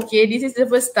 oh okay, this is the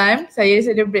first time saya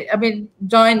celebrate,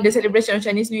 join the celebration of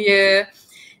Chinese New Year.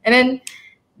 And then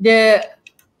dia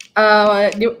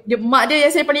mak dia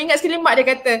yang saya paling ingat sekali, mak dia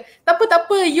kata, tak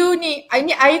apa you ni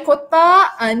air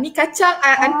kotak, ni kacang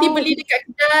aunty beli dekat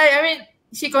kedai.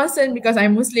 She concerned because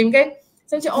I'm Muslim kan.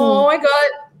 So macam oh my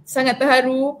god, sangat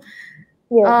terharu.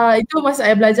 Itu masa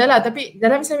saya belajar lah. Tapi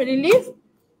dalam Islamic Relief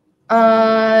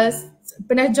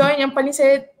pernah join yang paling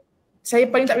saya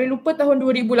paling tak boleh lupa tahun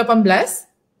 2018.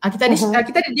 Kita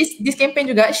ada this campaign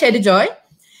juga, Share the Joy.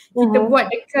 Kita buat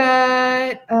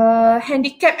dekat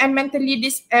Handicap and Mentally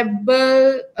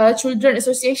Disabled Children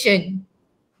Association.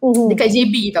 Dekat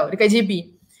JB tau, dekat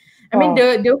JB.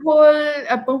 The whole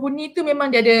penghuni tu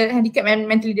memang dia ada handicap and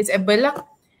mentally disabled lah.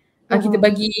 Kita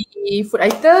bagi food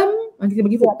item, kita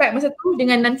bagi food pack masa tu,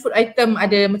 dengan non-food item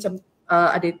ada macam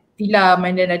ada tilam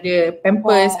and then ada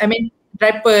pampers,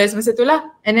 diapers masa tu lah.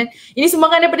 And then ini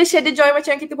sumbangan daripada Share the Joy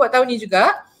macam yang kita buat tahun ni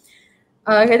juga.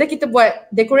 Kita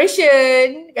buat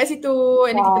decoration kat situ,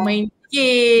 and then kita main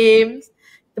games.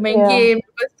 Game.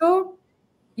 Lepas tu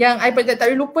yang I tak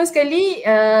boleh lupa sekali,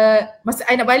 masa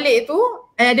I nak balik tu,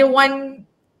 ada one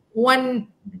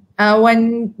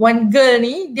girl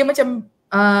ni, dia macam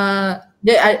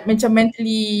dia macam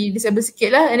mentally disabled sikit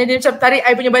lah, and then dia macam tarik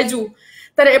I punya baju,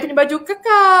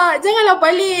 kakak janganlah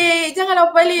balik.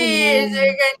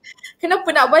 Saya kan, kenapa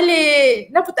nak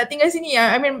balik, kenapa tak tinggal sini?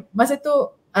 Masa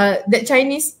tu that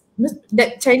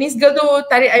Chinese girl tu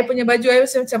tarik I punya baju, I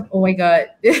rasa macam oh my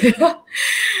god.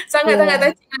 sangat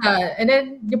touching lah. And then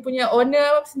dia punya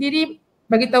owner sendiri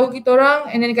bagi tahu kita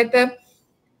orang, and then dia kata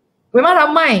memang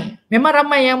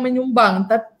ramai yang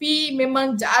menyumbang, tapi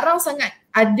memang jarang sangat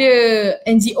ada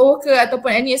NGO ke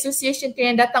ataupun any association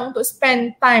yang datang untuk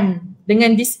spend time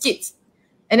dengan these kids.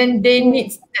 And then they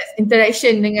need that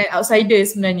interaction dengan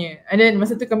outsiders sebenarnya. And then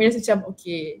masa tu kami rasa macam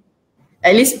okay,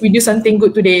 at least we do something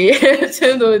good today.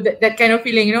 So that kind of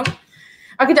feeling, you know.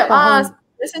 Kejap,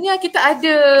 rasanya kita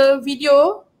ada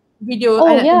video.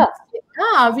 Oh ya.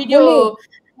 Video.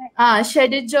 Share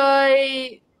the Joy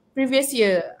previous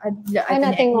year. I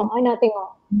nak tengok.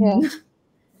 Ya.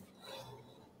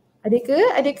 Ada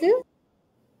ke?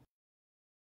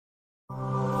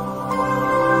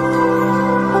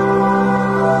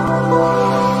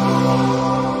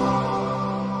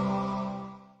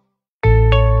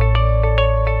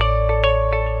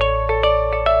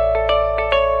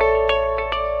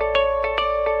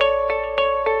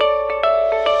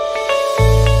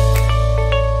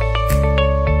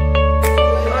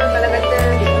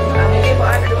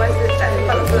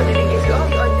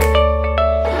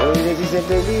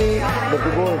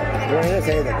 Berkubur, sebenarnya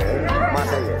saya tak tahu, mak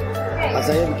saya. Mak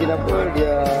saya bikin apa,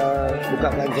 dia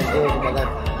bukakan center kepada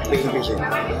paying patient.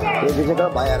 Dia bikin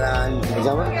kalau bayaran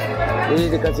bersama. Jadi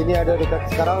dekat sini ada dekat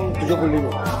sekarang 75.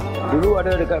 Dulu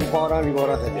ada dekat 4 orang, 5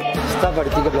 orang saja. Staff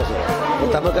ada 13 orang.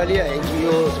 Pertama kali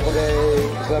NGO sebagai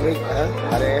Islamic,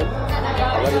 RM.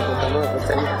 Awal pertama, first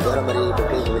time, orang beri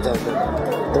berkongsi macam itu.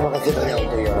 Terima kasih banyak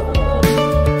untuk ya.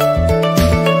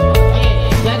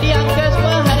 Jadi angka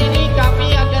semua hari ini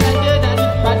kami akan ada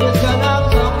daripada sekarang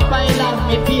sampailah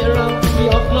maybe around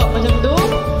 3 o'clock macam tu,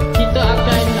 kita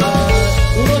akan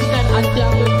uruskan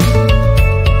anjang.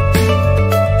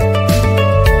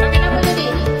 Makan apa tadi?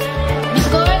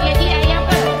 Biskut lagi ayam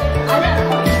apa?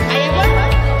 Ayam apa?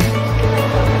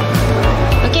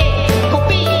 Okey,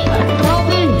 kopi.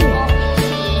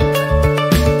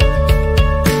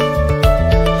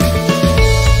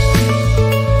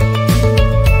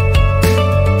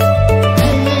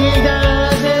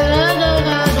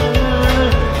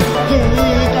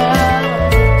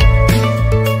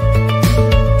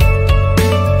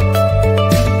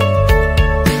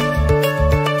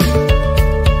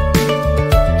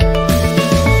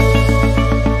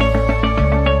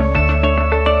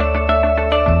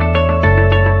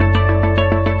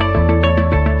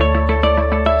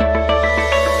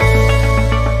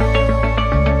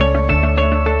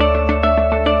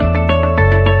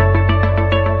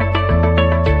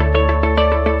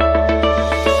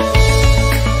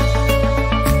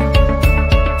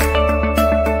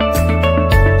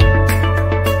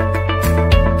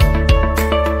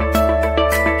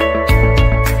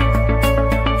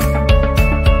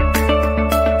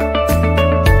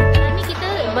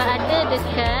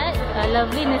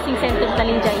 Lovely Nursing Center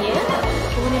Petaling Jaya.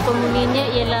 Penghuni-penghuninya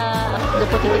ialah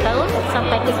 23 tahun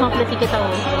sampai ke 93 tahun.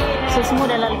 So semua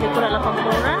dalam lebih kurang 80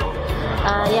 orang.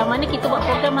 Yang mana kita buat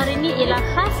program hari ni ialah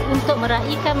khas untuk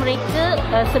meraihkan mereka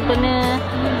sempena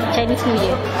Chinese New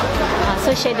Year.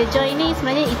 So Share the Joy ni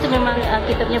sebenarnya itu memang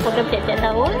kita punya program tiap-tiap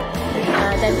tahun,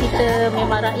 dan kita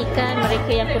memang raihkan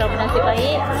mereka yang kurang bernasib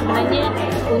baik sebenarnya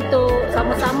untuk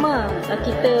sama-sama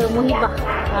kita muhibah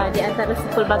di antara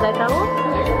sepelbagai kaum,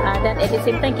 dan at the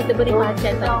same time kita beri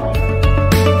perhatian pada mereka.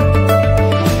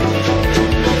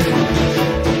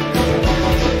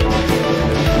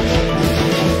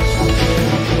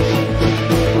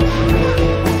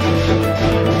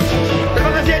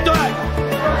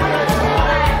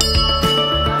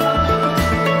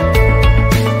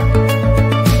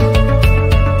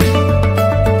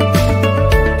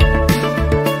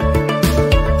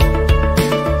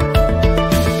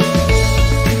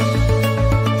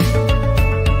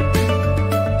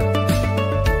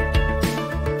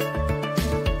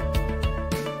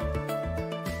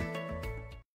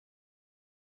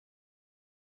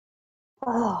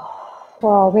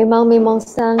 Wow, memang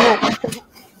sangat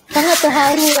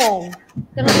terharu kan.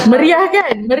 Meriah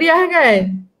kan?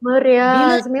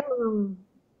 Meriah, memang.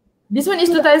 This one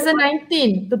is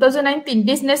 2019.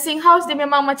 This nursing house dia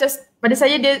memang macam, pada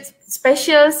saya dia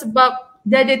special sebab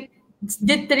dia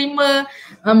terima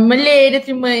Malay, dia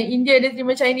terima India, dia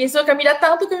terima Chinese. So kami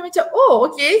datang tu kami macam, oh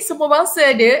okay, semua bangsa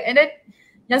ada. And then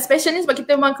yang special ni sebab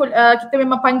kita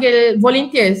memang panggil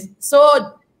volunteers. So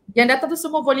yang datang tu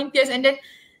semua volunteers, and then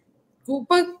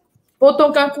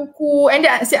potongkan kuku, and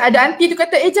then ada aunty tu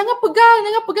kata, jangan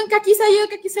pegang kaki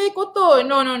saya kotor.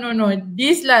 No.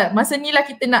 This lah, masa ni lah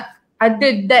kita nak ada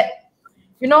that,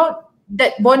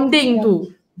 that bonding tu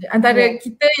antara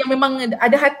kita yang memang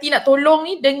ada hati nak tolong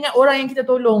ni dengan orang yang kita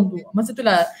tolong tu. Masa tu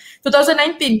lah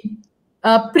 2019,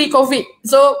 pre-COVID.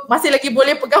 So masih lagi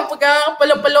boleh pegang-pegang,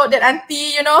 peluk-peluk that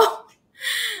aunty,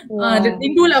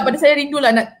 rindulah, pada saya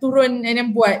rindulah nak turun and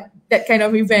then buat that kind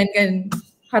of event kan.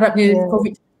 Harapnya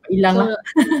COVID hilang lah.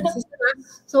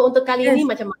 So untuk kali ni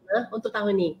macam mana untuk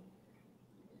tahun ni?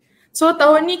 So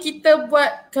tahun ni kita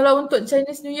buat, kalau untuk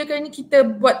Chinese New Year kali ni kita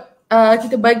buat,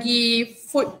 kita bagi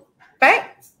food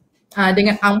pack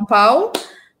dengan angpau.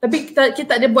 Tapi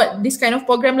kita ada buat this kind of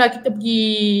program lah, kita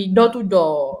pergi door to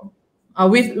door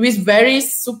with very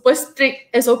super strict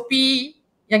SOP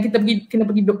yang kita kena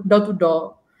pergi door to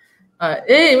door.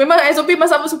 Memang SOP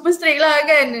sama super strict lah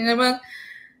kan.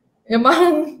 Memang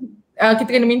kita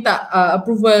kena minta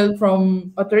approval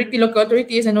from local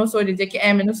authorities, and also the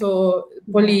JKM, and also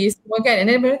police semua kan. And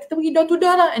then kita pergi door to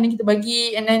door lah, and then kita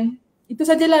bagi, and then itu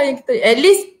sajalah yang kita, at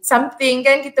least something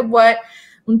kan kita buat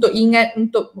untuk ingat,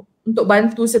 untuk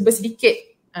bantu serba sedikit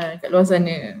kat luar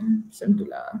sana. Macam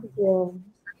itulah.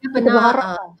 Saya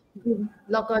pernah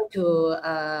log on to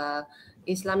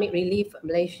Islamic Relief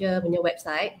Malaysia punya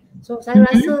website. So saya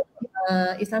rasa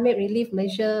Islamic Relief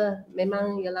Malaysia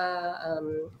memang ialah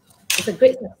it's a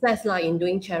great success lah in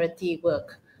doing charity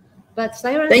work. But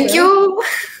saya rasa, thank you.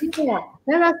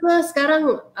 Saya rasa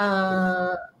sekarang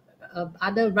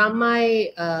ada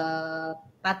ramai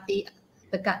parti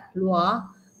dekat luar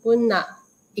pun nak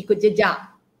ikut jejak.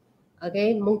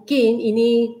 Okay, mungkin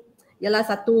ini ialah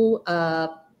satu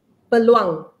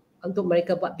peluang untuk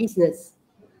mereka buat business.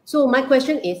 So my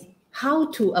question is how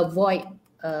to avoid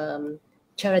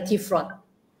charity fraud.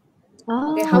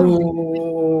 Okay, how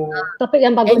topik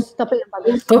yang bagus.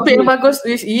 Topik yang bagus.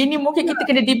 Ini mungkin kita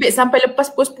kena debate sampai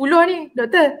lepas pukul 10 ni,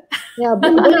 doktor. Ya,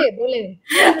 boleh.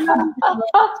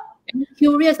 I'm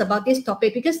curious about this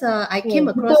topic because I came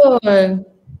across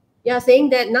saying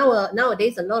that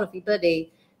nowadays a lot of people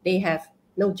they have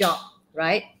no job,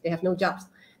 right? They have no jobs.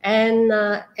 And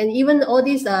even all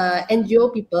these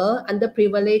NGO people,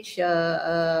 underprivileged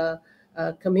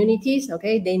communities,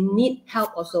 okay, they need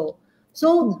help also.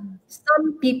 So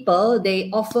some people, they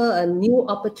offer a new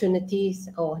opportunities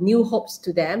or new hopes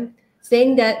to them,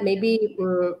 saying that maybe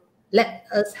let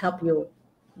us help you.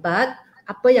 But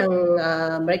apa yang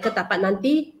mereka dapat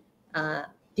nanti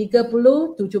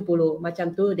 30, 70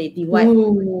 macam tu, they divide.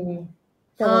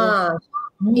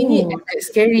 Ini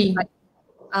scary.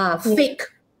 Fake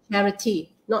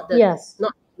charity, not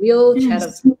real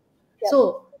charity.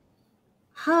 So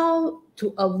how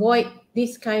to avoid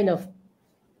this kind of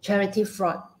charity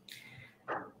fraud?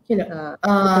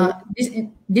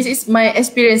 This is my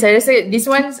experience. Saya rasa this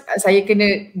one saya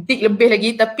kena dig lebih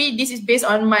lagi, tapi this is based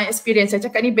on my experience. Saya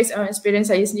cakap ni based on experience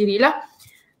saya sendirilah.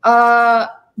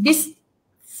 This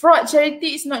fraud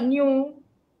charity is not new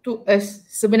to us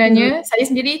sebenarnya. Saya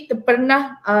sendiri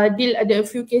pernah deal, ada a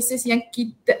few cases yang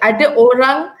kita ada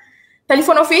orang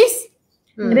telefon office,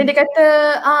 and then dia kata,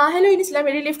 hello, ini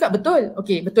Islamic Relief Kak? Betul?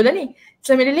 Okay, betul lah ni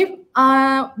Islamic Relief.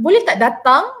 Boleh tak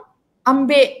datang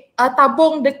ambil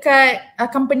tabung dekat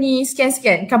company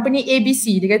scan, company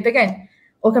ABC dia kata kan.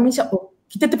 Oh kami cakap,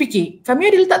 kita terfikir, kami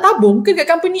ada letak tabung ke dekat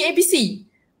company ABC?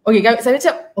 Okay, saya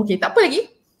cakap, okay tak apa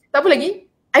lagi.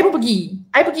 I pun pergi.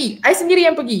 I sendiri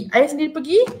yang pergi.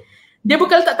 Dia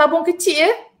bukan letak tabung kecil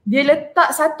ya. Dia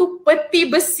letak satu peti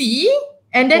besi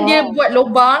and then dia buat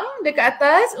lubang dekat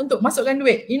atas untuk masukkan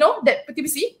duit. You know that peti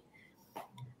besi?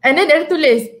 And then dia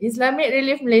tulis Islamic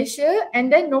Relief Malaysia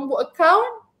and then nombor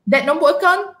account. That nombor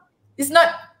account is not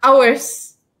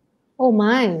ours. Oh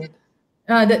my.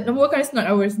 That nombor account is not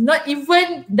ours. Not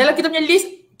even dalam kita punya list.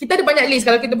 Kita ada banyak list.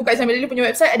 Kalau kita buka Islamic Relief punya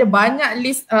website ada banyak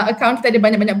list account. Kita ada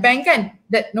banyak-banyak bank kan.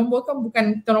 That nombor account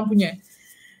bukan kita orang punya.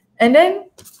 And then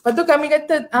lepas tu kami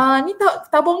kata ni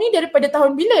tabung ni daripada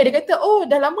tahun bila? Dia kata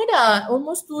dah lama dah.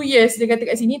 Almost 2 years dia kata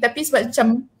kat sini. Tapi sebab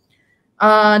macam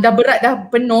dah berat, dah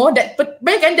penuh,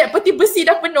 bayangkan that peti besi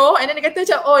dah penuh and then dia kata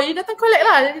macam you datang collect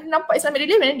lah. Dia nampak Islamic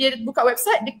Relief and then dia buka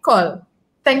website, dia call.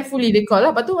 Thankfully dia call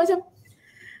lah. Lepas tu macam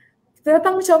kita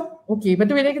datang macam lepas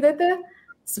tu bila kita kata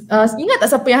ingat tak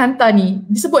siapa yang hantar ni?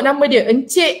 Disebut nama dia,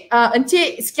 Encik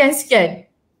sekian-sekian.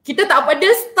 Kita tak ada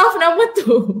staff nama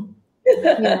tu.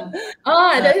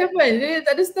 Tak siapa, dia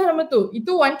tak ada staff nama tu.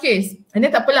 Itu one case. And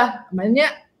then tak apalah. Maknanya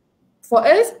for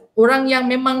us, orang yang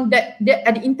memang dia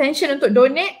ada intention untuk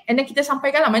donate and then kita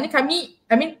sampaikan lah. Maknanya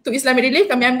to Islamic Relief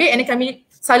kami ambil and then kami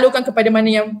salurkan kepada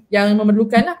mana yang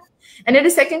memerlukan lah. And then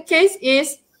the second case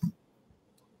is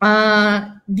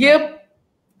dia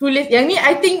tulis, yang ni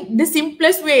I think the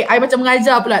simplest way, I macam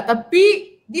mengajar pula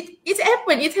tapi it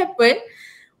happened.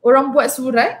 Orang buat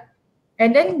surat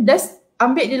and then just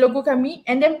ambil di logo kami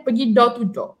and then pergi door to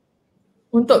door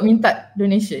untuk minta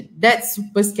donation. That's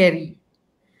super scary.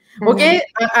 Okay,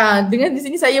 dengan di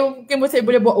sini saya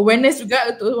boleh buat awareness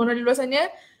juga untuk orang di luar sana.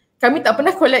 Kami tak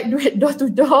pernah collect duit door to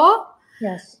door.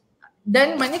 Yes.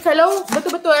 Dan maknanya kalau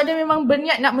betul-betul ada memang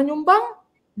berniat nak menyumbang,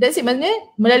 that's it, maknanya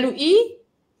melalui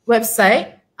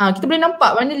website. Kita boleh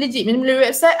nampak mana legit, mana melalui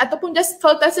website ataupun just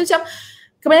kalau tak rasa macam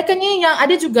kebanyakannya yang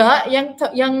ada juga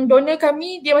yang donor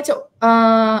kami dia macam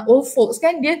old folks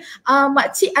kan, dia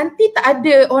makcik aunty tak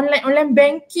ada online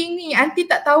banking ni, aunty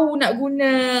tak tahu nak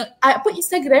guna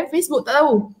Instagram, Facebook tak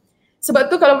tahu.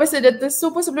 Sebab tu kalau biasa dia Soo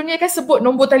pun sebelum ni kan sebut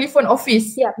nombor telefon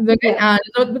office. Betul kan?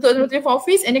 Betul nombor telefon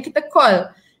office and then kita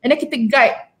call and then kita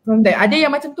guide from there. Ada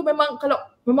yang macam tu memang kalau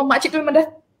memang makcik tu memang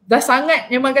dah sangat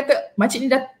memang kata makcik ni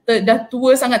dah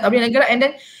tua sangat tak boleh nak gerak and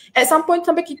then at some point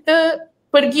sampai kita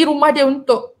pergi rumah dia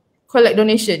untuk collect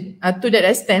donation. To that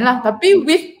extent lah. Tapi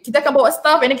kita akan bawa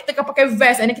staff and then kita akan pakai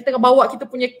vest and then kita akan bawa kita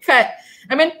punya card.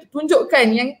 Tunjukkan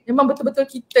yang memang betul-betul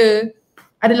kita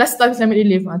adalah staff Islamic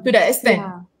Relief. To that extent.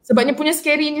 Sebabnya punya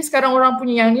scary ni sekarang orang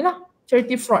punya yang ni lah,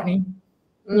 charity fraud ni.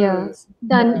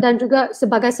 Dan juga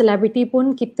sebagai selebriti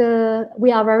pun we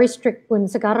are very strict pun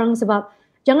sekarang sebab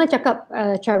jangan cakap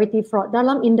charity fraud.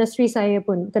 Dalam industri saya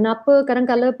pun, kenapa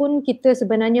kadang-kadang pun kita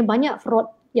sebenarnya banyak fraud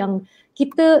yang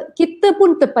kita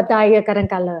pun terpedaya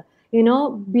kadang-kadang.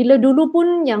 Bila dulu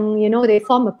pun yang they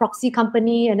form a proxy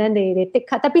company and then they take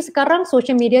cut. Tapi sekarang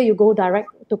social media you go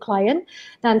direct to client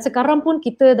dan sekarang pun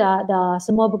kita dah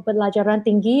semua pembelajaran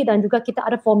tinggi dan juga kita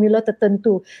ada formula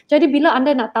tertentu. Jadi bila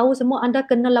anda nak tahu semua, anda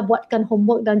kenalah buatkan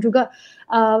homework dan juga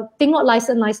tengok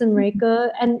license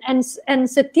mereka and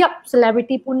setiap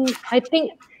celebrity pun I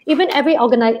think even every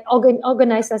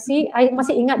organisasi, I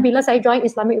masih ingat bila saya join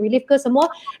Islamic Relief ke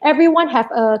semua, everyone have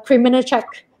a criminal check.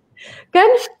 Kan?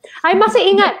 I masih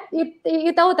ingat, you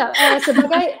tahu tak,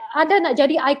 sebagai anda nak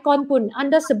jadi ikon pun,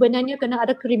 anda sebenarnya kena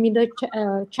ada criminal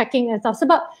checking and stuff.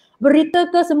 Sebab berita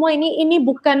ke semua ini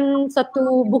bukan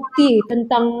satu bukti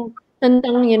tentang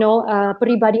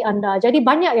peribadi anda. Jadi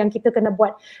banyak yang kita kena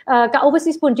buat. Kat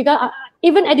overseas pun juga,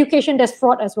 even education there's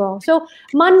fraud as well. So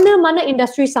mana-mana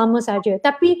industri sama saja.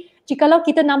 Tapi jikalau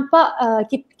kita nampak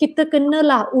kita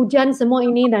kenalah ujian semua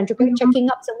ini dan juga checking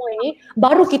up semua ini,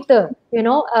 baru kita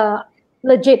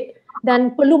legit.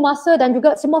 Dan perlu masa dan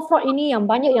juga semua fraud ini yang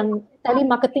banyak yang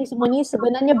telemarketing semua ni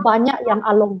sebenarnya banyak yang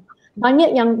along.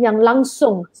 Banyak yang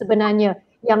langsung sebenarnya.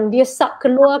 Yang dia suck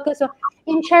keluar ke. So,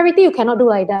 in charity you cannot do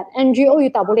like that. NGO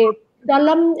you tak boleh.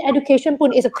 Dalam education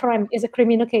pun is a crime, is a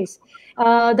criminal case.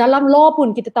 Dalam law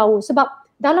pun kita tahu. Sebab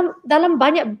dalam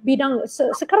banyak bidang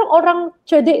sekarang orang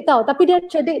cerdik tahu, tapi dia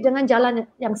cerdik dengan jalan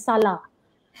yang salah.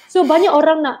 So banyak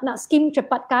orang nak skim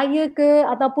cepat kaya ke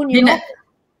ataupun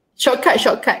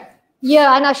shortcut.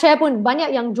 Ya, anak share pun banyak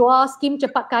yang jual skim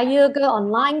cepat kaya ke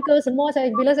online ke semua.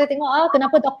 Bila saya tengok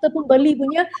kenapa doktor pun beli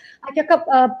punya, saya cakap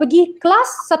pergi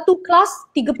satu kelas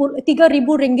RM3,000,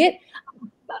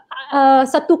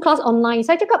 satu kelas online.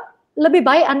 Saya cakap lebih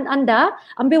baik anda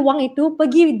ambil wang itu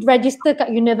pergi register kat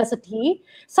university,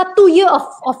 1 year of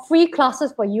free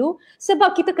classes for you,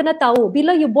 sebab kita kena tahu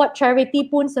bila you buat charity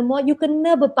pun semua you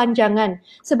kena berpanjangan,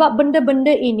 sebab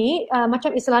benda-benda ini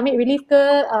macam Islamic Relief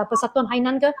ke Persatuan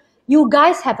Hainan ke, you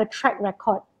guys have a track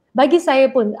record. Bagi saya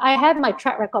pun, I have my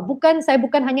track record. Saya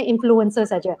bukan hanya influencer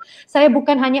saja. Saya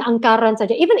bukan hanya angkaran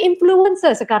saja. Even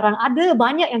influencer sekarang ada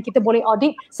banyak yang kita boleh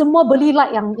audit. Semua beli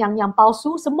like yang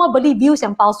palsu, semua beli views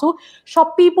yang palsu.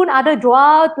 Shopee pun ada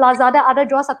jual, Lazada ada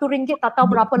jual RM1 tak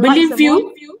tahu berapa Beli like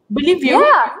view? semua. Beli view?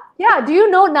 Yeah. Do you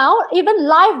know now even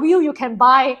live view you can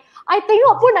buy. I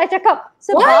tengok pun I cakap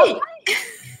sebab Why?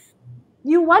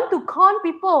 you want to con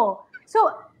people. So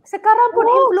sekarang pun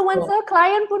influencer,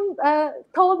 klien pun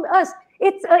told us,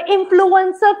 it's a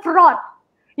influencer fraud.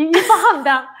 You faham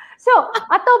tak? So,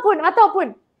 ataupun anda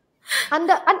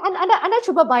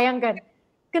cuba bayangkan,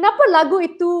 kenapa lagu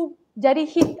itu jadi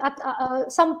hit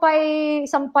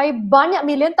sampai banyak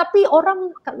million tapi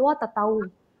orang kat luar tak tahu.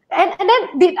 And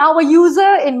then did our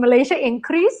user in Malaysia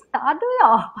increase? Tak ada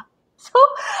ya. So,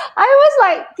 I was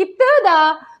like, kita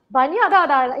dah banyak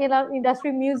dah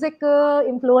industri music ke,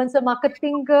 influencer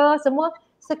marketing ke, semua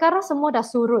sekarang semua dah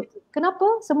surut.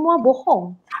 Kenapa? Semua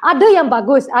bohong. Ada yang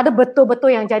bagus, ada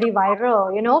betul-betul yang jadi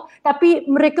viral, you know. Tapi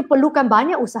mereka perlukan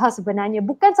banyak usaha sebenarnya.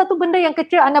 Bukan satu benda yang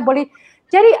kecil anda boleh.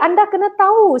 Jadi anda kena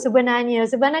tahu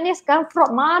sebenarnya sekarang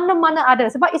fraud mana-mana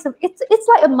ada. Sebab it's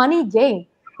like a money game,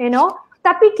 you know.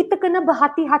 Tapi kita kena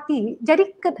berhati-hati.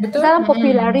 Jadi dalam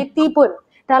popularity pun,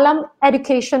 dalam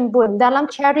education pun, dalam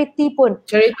charity pun,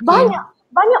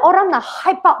 banyak orang nak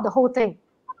hype up the whole thing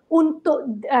untuk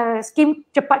skim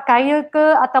cepat kaya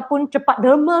ke ataupun cepat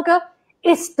derma ke,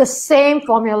 it's the same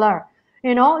formula,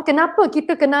 you know. Kenapa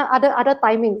kita kena ada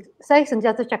timing? Saya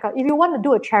sentiasa cakap, if you want to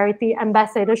do a charity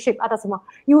ambassadorship ada semua,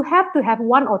 you have to have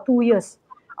 1 or 2 years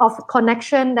of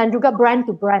connection dan juga brand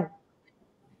to brand.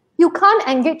 You can't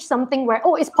engage something where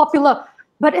it's popular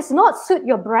but it's not suit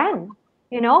your brand.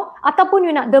 You know, ataupun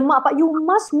you nak demak apa, you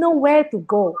must know where to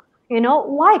go. You know,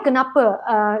 why, kenapa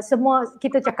semua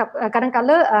kita cakap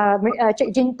kadang-kala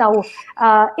Cik Jean tahu,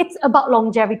 it's about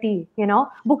longevity, you know.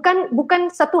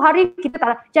 Bukan satu hari kita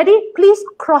tak. Jadi please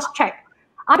cross check.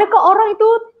 Adakah orang itu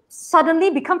suddenly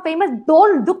become famous?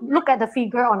 Don't look at the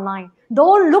figure online.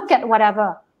 Don't look at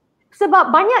whatever.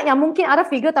 Sebab banyak yang mungkin ada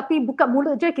figure tapi buka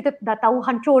mulut je kita dah tahu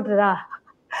hancur dah.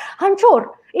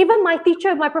 Hancur. Even my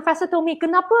teacher, my professor told me,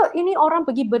 kenapa ini orang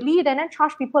pergi beli dan then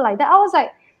charge people like that? I was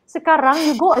like, sekarang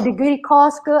you go a degree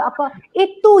course ke apa,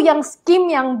 itu yang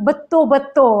skim yang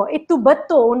betul-betul, itu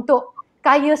betul untuk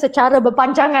kaya secara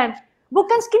berpanjangan.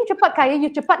 Bukan skim cepat kaya,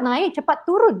 you cepat naik, cepat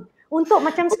turun. Untuk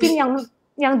macam skim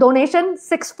yang donation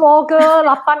 6-4 ke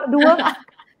 8-2.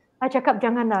 I cakap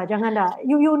jangan dah.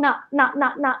 You nak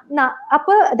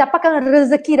apa, dapatkan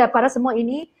rezeki daripada semua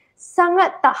ini,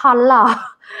 sangat tak halal.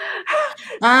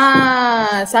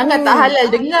 Sangat tak halal.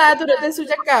 Dengar tu Dr. Soo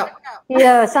cakap.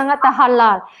 Ya, sangat tak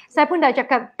halal. Saya pun dah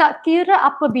cakap, tak kira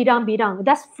apa bidang-bidang.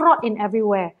 That's fraud in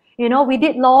everywhere. You know, we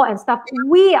did law and stuff.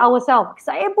 We ourselves.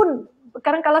 Saya pun,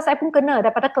 kadang-kadang saya pun kena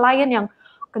daripada klien yang,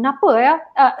 kenapa ya,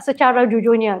 secara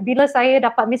jujurnya, bila saya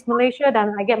dapat Miss Malaysia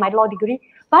dan I get my law degree,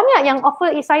 banyak yang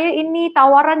offer saya ini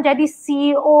tawaran jadi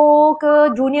CEO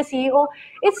ke, junior CEO.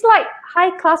 It's like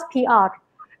high class PR.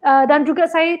 Dan juga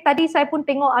saya pun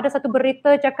tengok ada satu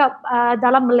berita cakap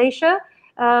dalam Malaysia,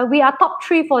 we are top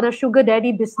 3 for the sugar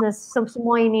daddy business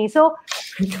semua ini. So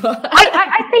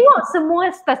I tengok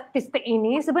semua statistik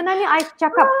ini, sebenarnya I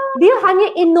cakap dia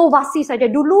hanya inovasi saja.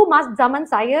 Dulu zaman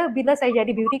saya bila saya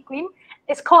jadi beauty queen,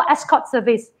 it's called escort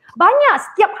service. Banyak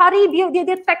setiap hari dia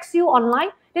text you online,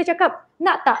 dia cakap,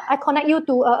 nak tak I connect you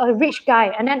to a rich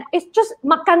guy, and then it's just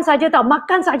makan saja,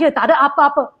 tak ada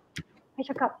apa-apa. I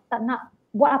cakap tak nak.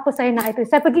 Buat apa saya nak itu?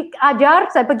 Saya pergi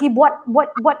ajar, saya pergi buat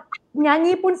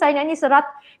nyanyi pun saya nyanyi serat.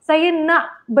 Saya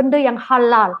nak benda yang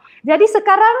halal. Jadi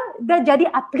sekarang dah jadi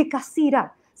aplikasi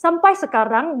dah. Sampai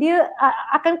sekarang dia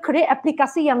akan create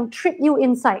aplikasi yang trick you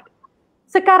inside.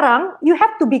 Sekarang you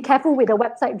have to be careful with the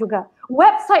website juga.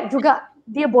 Website juga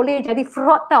dia boleh jadi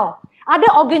fraud tau.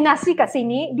 Ada organisasi kat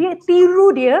sini, dia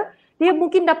tiru dia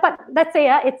mungkin dapat, let's say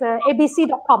it's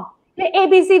abc.com. Dia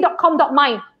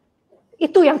abc.com.my.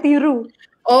 Itu yang tiru.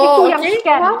 Itu yang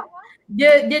scam.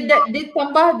 Dia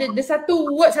tambah dia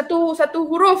satu word, satu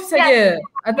huruf saja.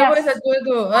 Ataupun satu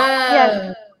tu.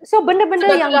 So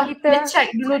benda-benda yang kita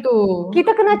check dulu tu.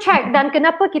 Kita kena check. Dan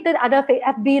kenapa kita ada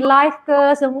FB live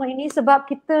ke semua ini, sebab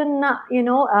kita nak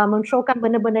menshowkan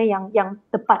benda-benda yang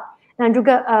tepat. Dan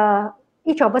juga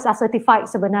each of us are certified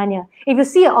sebenarnya. If you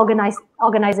see an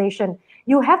organization,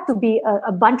 you have to be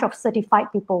a bunch of certified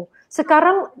people.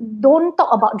 Sekarang don't talk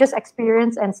about just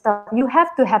experience and stuff. You have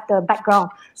to have the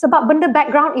background. Sebab benda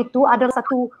background itu adalah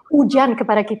satu ujian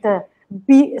kepada kita.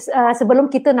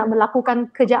 Sebelum kita nak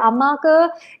melakukan kerja amal ke,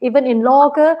 even in law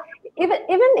ke,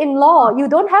 even in law, you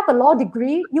don't have a law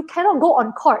degree, you cannot go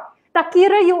on court. Tak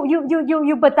kira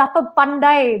you betapa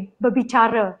pandai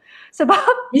berbicara. Sebab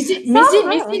Is it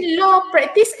law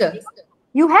practice ke?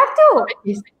 you have to.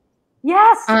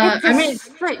 Yes, it's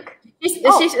strict.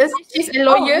 She's a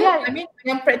lawyer. Yeah. I mean,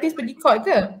 yang practice pergi court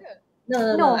ke?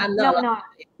 No, I'm not. No.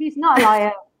 He's not a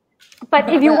lawyer.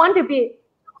 But if you want to be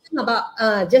About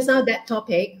just now that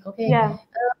topic, okay. Yeah.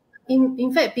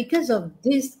 In fact, because of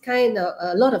this kind of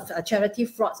a lot of charity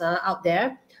frauds out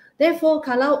there, therefore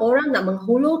kalau orang nak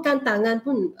menghulurkan tangan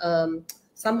pun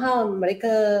somehow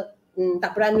mereka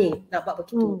tak berani nak buat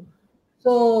begitu.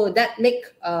 So that make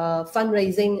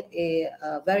fundraising a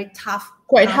very tough.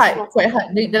 Quite hard.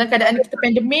 Dalam keadaan kita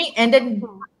pandemik and then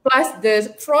plus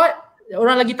the fraud,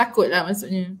 orang lagi takut lah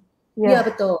maksudnya. Yeah,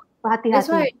 betul. Hati-hati.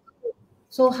 That's why.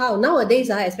 So how nowadays,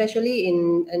 especially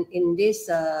in this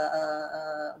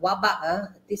wabak,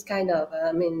 this kind of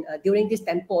during this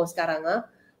tempo sekarang,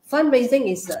 fundraising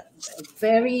is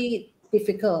very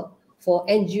difficult for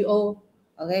NGO,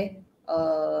 okay,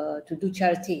 to do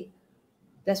charity.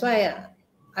 That's why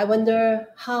I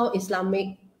wonder how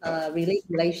Islamic Relief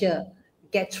Malaysia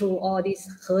get through all these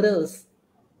hurdles,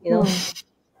 you know.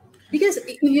 Because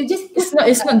if you just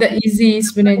it's not that easy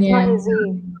sebenarnya.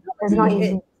 It's not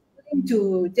easy.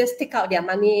 To just take out their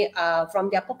money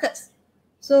from their pockets.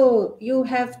 So you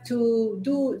have to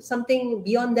do something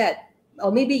beyond that. Or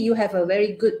maybe you have a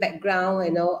very good background,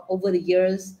 you know, over the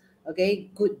years, okay,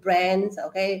 good brands,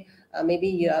 okay. Maybe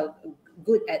you are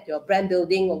good at your brand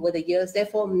building over the years.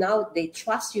 Therefore, now they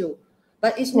trust you.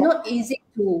 But it's not easy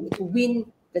to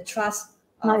win the trust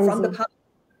from the public.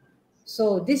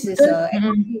 So this is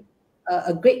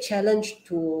a great challenge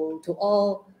to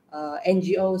all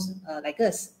NGOs like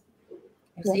us.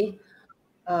 You see,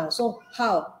 so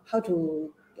how to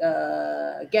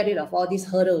get rid of all these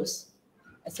hurdles,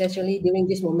 especially during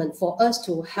this moment, for us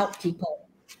to help people.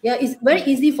 Yeah, it's very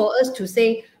easy for us to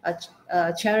say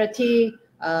charity.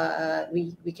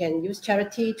 We can use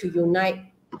charity to unite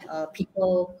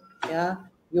people. Yeah,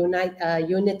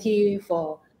 unity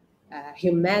for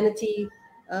humanity.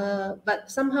 But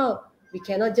somehow we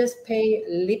cannot just pay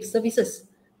lip services,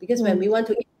 because when we want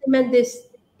to implement this,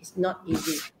 it's not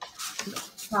easy.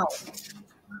 How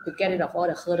to get rid of all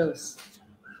the hurdles?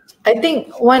 I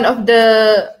think one of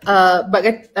the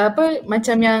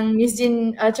macam yang Miss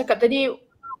Jean cakap tadi,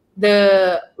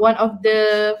 one of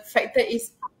the factor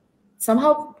is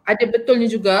somehow ada betulnya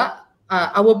juga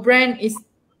our brand is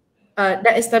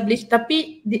dah established,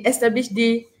 tapi established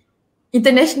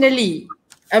internationally.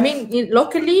 I mean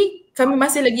locally kami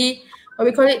masih lagi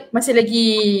masih lagi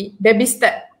baby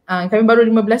step. Kami baru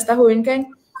 15 tahun kan.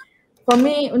 For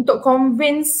me, untuk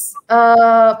convince,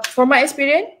 from my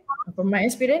experience,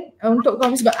 untuk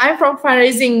convince, but I'm from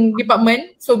fundraising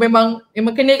department, so memang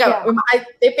kena kat, memang I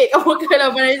tepek kamu ke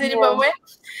dalam fundraising department.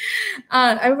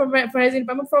 I'm from fundraising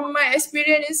department. From my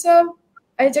experience itself,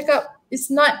 I cakap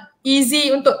it's not easy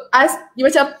untuk us. Dia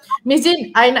macam, Miss Jean,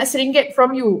 I nak RM1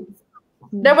 from you.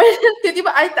 Dan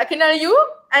tiba-tiba I tak kenal you,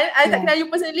 I tak kenal you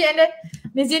personally, and then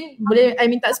Miss Jean, boleh I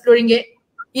minta RM10?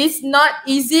 It's not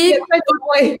easy.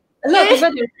 A lot of people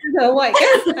do white.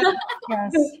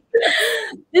 Yes.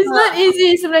 It's not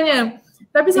easy sebenarnya.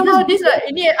 Tapi somehow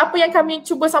ini apa yang kami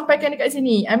cuba sampaikan dekat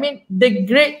sini. I mean, the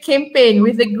great campaign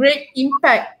with the great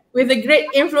impact, with the great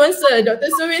influencer,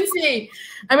 Dr. Soo Wincci.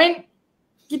 I mean,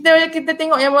 kita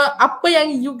tengok yang apa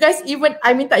yang you guys, even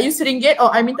I minta you RM1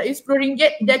 or I minta you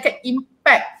RM10, dia akan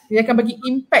impact. Dia akan bagi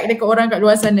impact dekat orang kat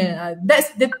luar sana. That's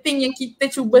the thing yang kita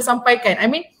cuba sampaikan. I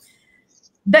mean,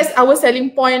 that's our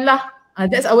selling point lah.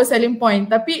 That's our selling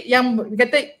point. Tapi yang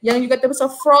you kata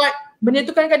pasal fraud, benda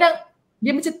tu kadang-kadang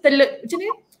dia macam ni,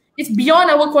 it's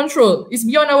beyond our control. It's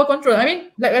beyond our control. I mean,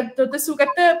 like Dr. Soo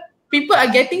kata, people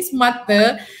are getting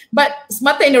smarter, but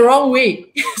smarter in the wrong way.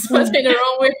 Smarter in the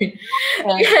wrong way.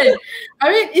 Yeah. I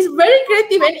mean, it's very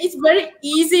creative and it's very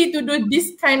easy to do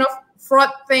this kind of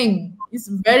fraud thing. It's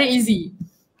very easy.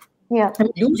 Yeah. A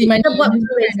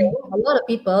lot of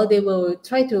people, they will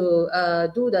try to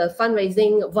do the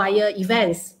fundraising via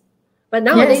events. But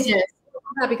nowadays,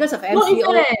 because of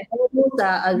MCO,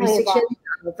 restrictions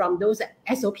from those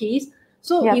SOPs,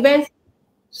 so events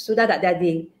sudah tak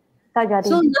jadi.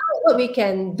 So now what we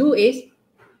can do is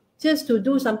just to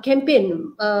do some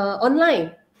campaign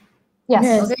online.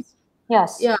 Yes. Okay?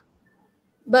 Yes. Yeah.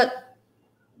 But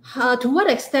To what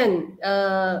extent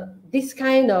this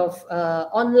kind of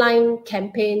online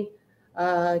campaign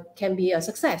can be a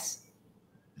success?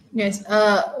 Yes,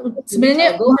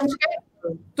 sebenarnya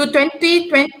to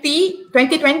 2020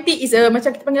 is a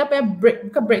macam kita panggil apa ya,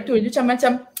 bukan breakthrough, dia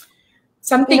macam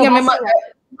something yang memang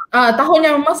tahun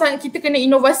yang memang kita kena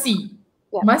inovasi.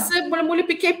 Masa mula-mula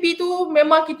PKP tu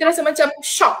memang kita rasa macam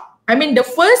shock. I mean the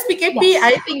first PKP,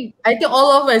 I think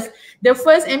all of us, the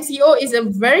first MCO is a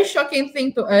very shocking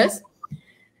thing to us.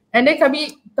 And then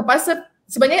kami terpaksa,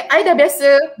 sebenarnya I dah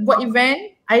biasa buat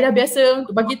event, I dah biasa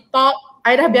untuk bagi talk,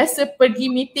 I dah biasa pergi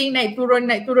meeting, naik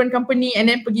turun company, and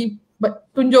then pergi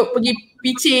tunjuk, pergi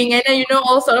pitching, and then you know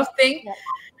all sort of thing.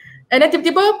 And then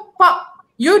tiba-tiba, Pak,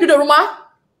 you duduk rumah,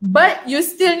 but you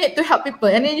still need to help people,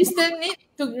 and then you still need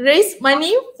to raise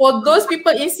money for those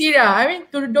people in Syria. I mean,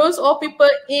 to those all people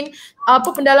in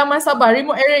pendalaman Sabah,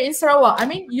 remote area in Sarawak. I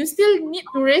mean, you still need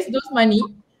to raise those money,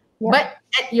 but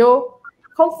at your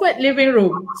comfort living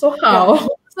room. So how?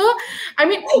 So, I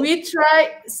mean, we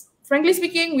tried, frankly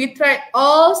speaking, we tried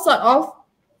all sort of,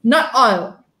 not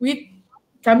all.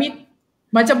 Kami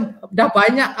macam dah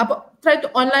banyak try to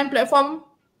online platform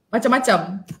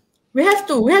macam-macam. We have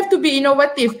to be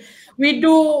innovative. We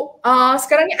do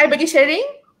sekarang ni I bagi sharing,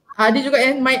 ada juga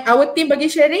yang our team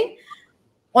bagi sharing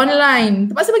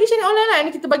online. Terpaksa bagi sharing online lah.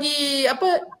 Ini kita bagi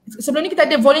sebelum ni kita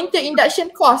ada volunteer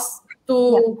induction course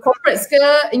to corporates ke,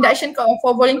 induction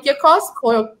for volunteer course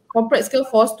for corporates ke,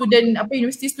 for student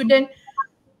university student,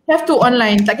 have to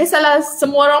online. Tak kisahlah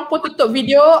semua orang pun tutup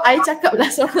video, I cakap lah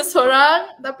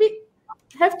seorang-seorang, tapi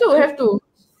have to.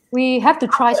 We have to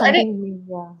try something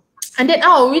new. And then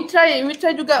we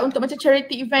try juga untuk macam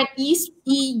charity event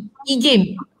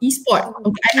e-game, e-sport.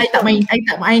 Okay, I tak main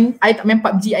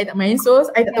PUBG, I tak main, so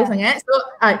I tak tahu sangat. So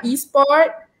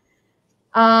e-sport,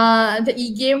 the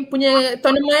e-game punya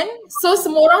tournament. So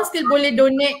semua orang still boleh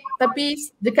donate tapi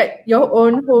dekat your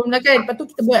own home lah kan. Lepas tu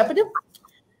kita buat apa dia?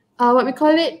 What we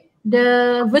call it,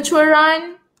 the virtual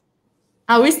run.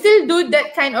 We still do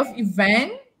that kind of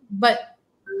event but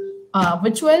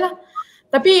virtual lah.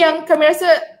 Tapi yang kami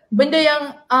rasa benda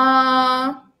yang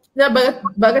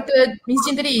kata Miss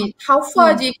Jean tadi, how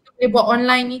far je kita boleh buat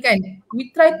online ni kan. We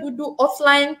try to do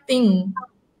offline thing.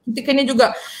 Kita kena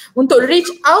juga untuk reach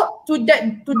out to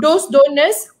those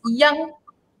donors yang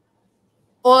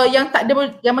tak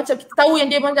ada, yang macam kita tahu yang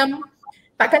dia macam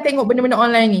takkan tengok benda-benda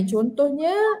online ni.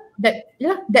 Contohnya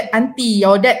that auntie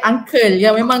or that uncle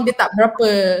yang memang dia tak berapa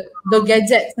the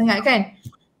gadget sangat kan.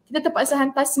 Kita terpaksa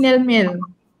hantar snail mail.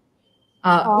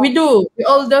 We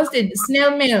all those things,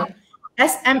 snail mail,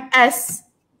 SMS,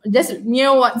 just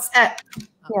mere WhatsApp.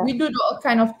 We do all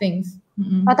kind of things.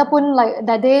 Ataupun like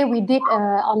that day we did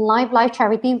on live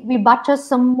charity, we baca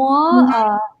semua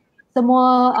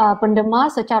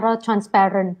pendemar secara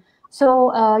transparent.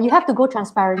 So you have to go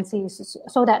transparency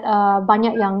so that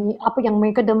banyak yang apa yang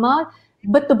mereka demar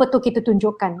betul-betul kita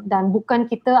tunjukkan, dan bukan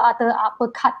kita ada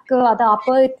apa cut ke ada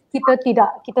apa,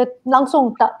 kita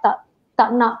langsung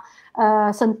tak nak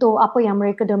sentuh apa yang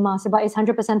mereka demar sebab it's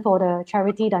 100% for the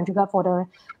charity dan juga for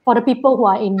the people who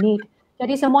are in need.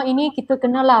 Jadi semua ini kita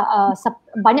kenalah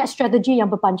banyak strategi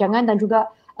yang berpanjangan dan juga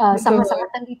sangat-sangat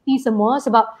teliti semua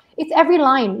sebab it's every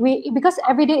line. Because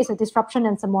every day is a disruption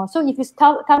and semua. So if you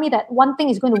tell me that one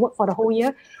thing is going to work for the whole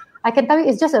year, I can tell you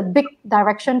it's just a big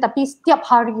direction, tapi setiap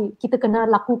hari kita kena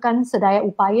lakukan sedaya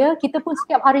upaya. Kita pun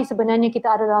setiap hari sebenarnya kita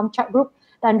ada dalam chat group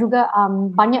dan juga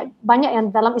banyak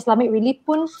yang dalam Islamic Relief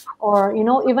pun, or you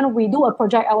know, even we do a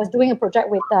project, I was doing a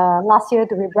project with last year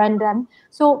to rebrand them.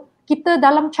 So kita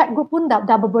dalam chat group pun dah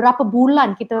beberapa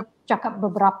bulan kita cakap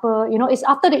beberapa, you know, it's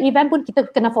after the event pun kita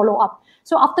kena follow up.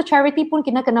 So after charity pun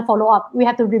kita kena follow up. We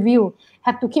have to review,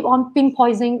 have to keep on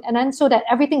pinpointing, and then so that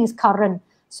everything is current.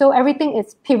 So everything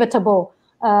is pivotable.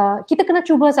 Kita kena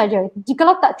cuba saja.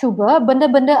 Jikalau tak cuba,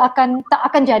 benda-benda tak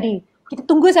akan jadi. Kita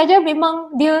tunggu saja,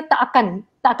 memang dia tak akan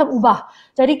ubah.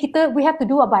 Jadi we have to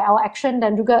do by our action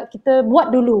dan juga kita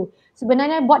buat dulu.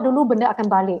 Sebenarnya buat dulu benda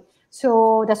akan balik.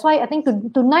 So that's why I think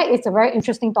tonight is a very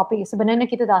interesting topic.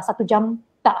 Sebenarnya kita dah 1 jam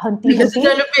tak henti. 1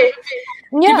 jam lebih.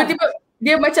 Tiba-tiba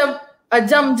dia macam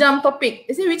jam-jam topik.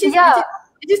 Which is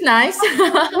nice.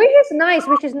 Which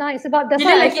is nice. Sebab that's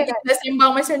why lagi kita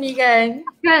sembang macam ni kan.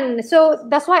 So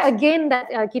that's why again that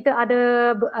kita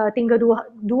ada tinggal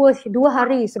dua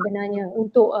hari sebenarnya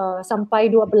untuk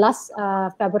sampai 12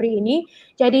 Februari ini.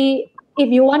 Jadi if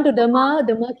you want to dema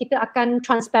kita akan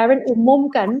transparent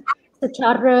umumkan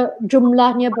secara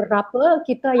jumlahnya berapa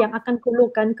kita yang akan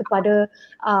perlukan kepada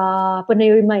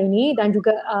penerima ini, dan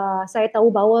juga saya tahu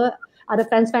bahawa ada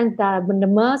fans-fans dah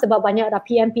berdema sebab banyak dah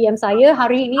PM saya.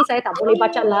 Hari ini saya tak boleh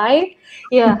baca live.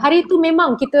 Ya, hari itu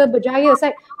memang kita berjaya.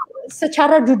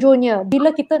 secara jujurnya,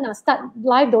 bila kita nak start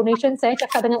live donation, saya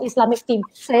cakap dengan Islamic team,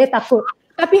 saya takut.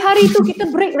 Tapi hari itu kita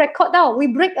break record tau. We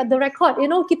break the record. You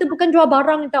know, kita bukan jual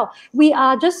barang tau. We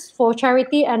are just for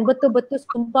charity and betul-betul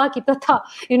sumpah kita tak,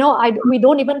 you know, we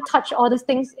don't even touch all these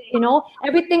things, you know.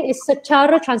 Everything is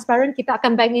secara transparent, kita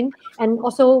akan bank in, and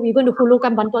also we're going to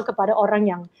hulurkan bantuan kepada orang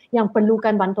yang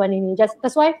perlukan bantuan ini.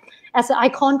 That's why as an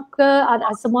icon ke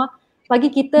as semua, bagi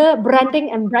kita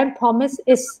branding and brand promise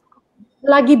is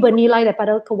lagi bernilai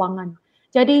daripada kewangan.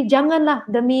 Jadi janganlah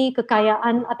demi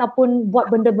kekayaan ataupun buat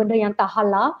benda-benda yang tak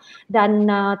halal dan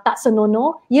tak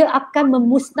senonoh, ia akan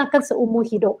memusnahkan seumur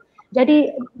hidup. Jadi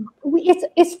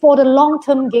it's for the long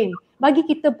term game. Bagi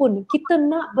kita pun, kita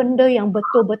nak benda yang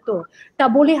betul-betul.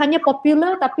 Tak boleh hanya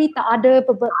popular tapi tak ada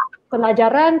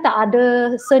pelajaran, tak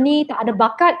ada seni, tak ada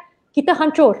bakat, kita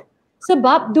hancur.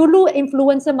 Sebab dulu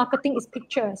influencer marketing is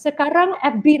picture. Sekarang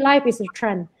FB Live is a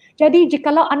trend. Jadi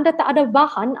jikalau anda tak ada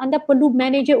bahan, anda perlu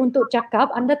manager untuk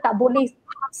cakap, anda tak boleh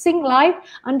sing live,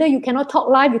 you cannot talk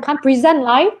live, you can't present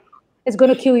live, it's going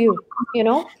to kill you, you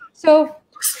know. So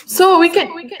we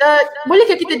can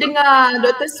bolehkah kita dengar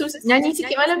Dr. Soo nyanyi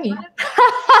sikit malam ni?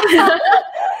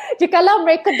 Jikalau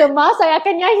mereka demam, saya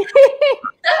akan nyanyi.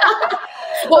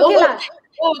 Okay lah.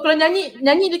 Oh, kalau nyanyi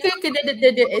dia kena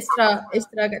ada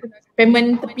extra kat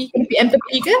payment tepi, PM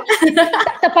tepi ke?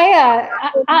 Tak payah.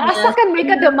 Asalkan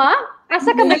mereka demam,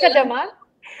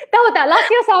 Tahu tak, last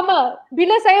year sama.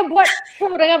 Bila saya buat show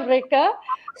dengan mereka,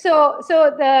 so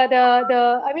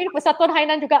Persatuan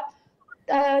Hainan juga,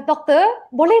 doktor,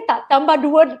 boleh tak tambah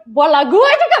 2 buah lagu?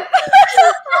 Saya cakap.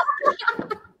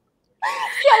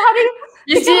 Setiap hari.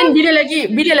 Yasin, bila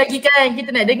lagi kan kita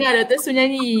nak dengar Dr. Soo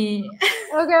nyanyi.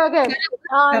 Okay.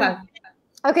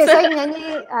 Okay, saya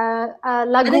nyanyi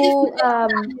lagu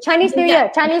Chinese New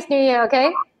Year,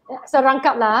 okay?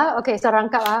 Serangkap lah, okay. Dua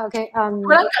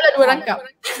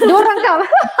rangkap.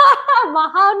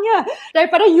 Mahalnya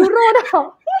daripada euro dah.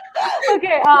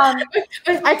 Okay,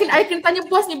 I can tanya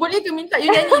bos ni, boleh ke minta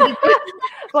you nyanyi?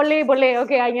 boleh.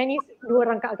 Okay, I nyanyi 2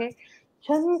 rangkap, okay.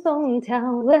 春风条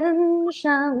纹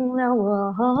上了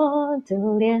我的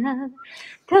脸，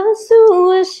告诉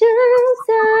我现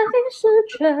在是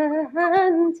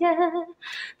春天，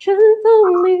春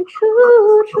风里处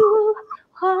处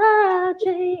花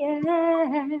着叶，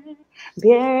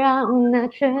别让那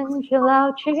春去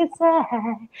老去在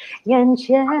眼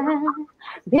前，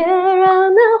别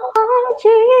让那花期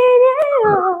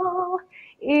又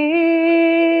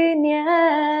一年，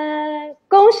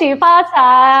恭喜发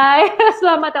财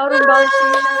，selamat tahun baru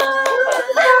Cina.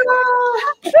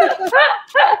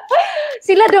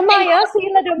 Sila demar ya,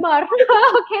 sila demar.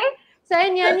 Okay, saya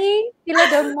nyanyi sila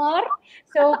demar.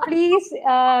 So please,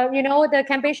 the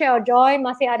campaign Share Your Joy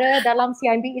masih ada dalam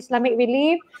CIMB Islamic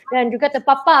Relief dan juga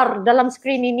terpapar dalam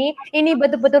skrin ini. Ini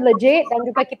betul-betul legit dan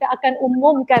juga kita akan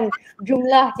umumkan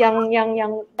jumlah yang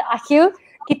akhir.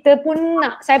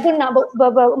 Saya pun nak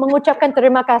mengucapkan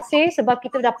terima kasih sebab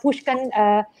kita dah pushkan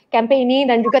kempen ini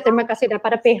dan juga terima kasih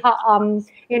daripada pihak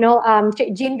Cik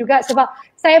Jean juga sebab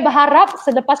saya berharap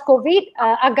selepas COVID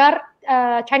agar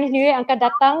Chinese New Year akan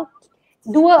datang,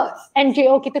 2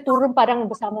 NGO kita turun padang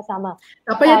bersama-sama.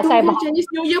 Tak payah tunggu Chinese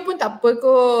New Year pun tak apa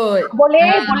kot.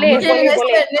 Boleh.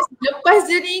 Lepas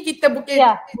je ni kita boleh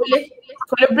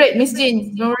collaborate, Miss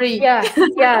Jean, don't worry.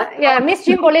 Yeah, Miss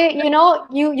Jean boleh,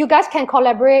 you guys can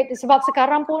collaborate sebab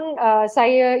sekarang pun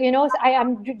saya, I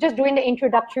am just doing the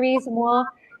introductory semua.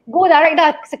 Go direct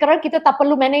dah, sekarang kita tak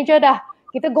perlu manager dah.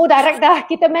 Kita go direct dah,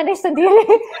 kita manage sendiri.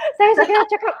 Saya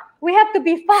cakap, we have to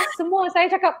be fast semua. Saya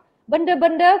cakap,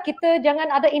 benda-benda kita jangan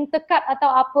ada intercut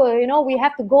atau apa, we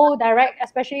have to go direct,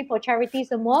 especially for charity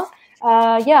semua.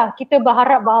 Kita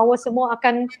berharap bahawa semua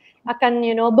akan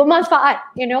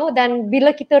bermanfaat, dan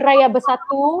bila kita raya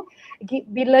bersatu,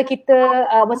 bila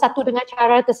kita bersatu dengan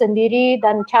cara tersendiri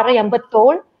dan cara yang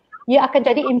betul, ia akan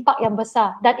jadi impak yang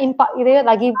besar dan impak dia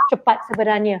lagi cepat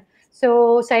sebenarnya.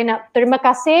 So saya nak terima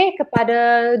kasih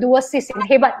kepada 2 sis yang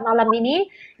hebat malam ini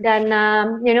dan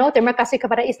terima kasih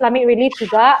kepada Islamic Relief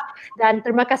juga dan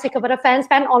terima kasih kepada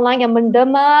fans-fans online yang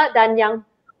mendema dan yang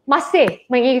masih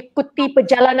mengikuti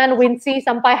perjalanan Wincci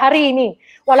sampai hari ini.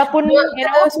 Walaupun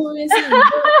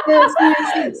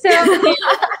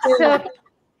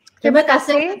terima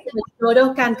kasih.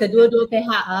 Jodohkan kedua-dua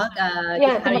pihak.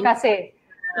 Terima kasih.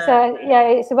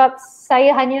 Sebab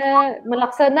saya hanya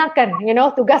melaksanakan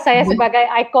tugas saya sebagai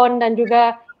ikon dan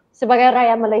juga sebagai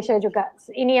rakyat Malaysia juga.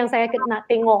 Ini yang saya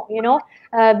nak tengok,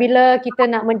 bila kita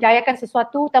nak menjayakan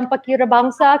sesuatu tanpa kira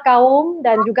bangsa, kaum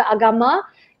dan juga agama,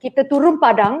 kita turun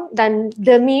padang dan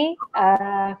demi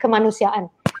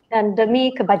kemanusiaan dan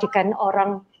demi kebajikan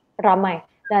orang ramai.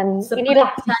 Dan Seperti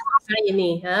inilah hari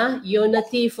ini,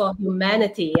 unity for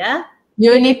humanity, ya.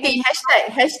 Unity,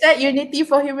 hashtag unity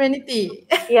for humanity.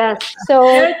 yes. So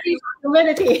Unity for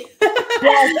humanity.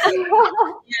 yes.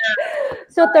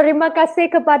 So terima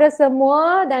kasih kepada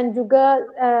semua dan juga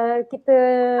kita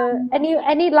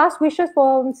any last wishes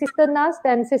from Sister Nas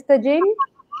dan Sister Jean?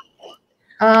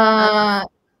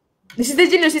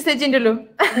 Sister Jean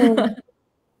dulu.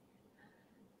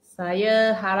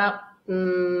 Saya harap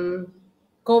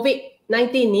COVID-19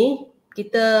 ni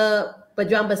kita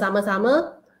berjuang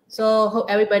bersama-sama. So hope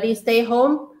everybody stay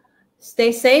home,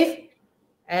 stay safe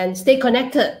and stay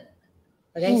connected.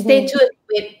 Okay, stay tuned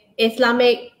with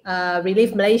Islamic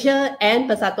Relief Malaysia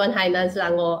and Persatuan Hainan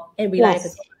Selangor and Wilayah.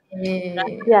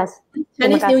 Yes.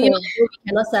 Chinese New Year we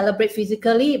cannot celebrate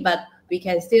physically, but we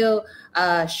can still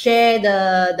share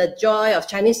the joy of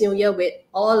Chinese New Year with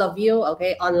all of you,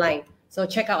 okay, online. So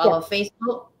check out our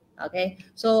Facebook, okay.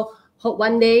 So hope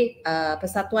one day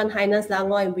Persatuan Hainan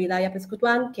Selangor and Wilayah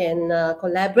Persekutuan can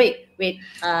collaborate with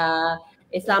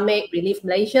Islamic Relief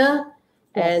Malaysia.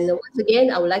 And once again,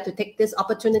 I would like to take this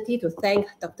opportunity to thank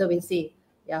Dr. Wincci.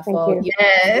 Yeah, for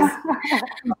yes.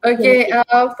 Okay,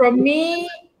 from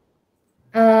me,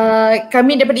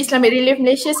 kami daripada Islamic Relief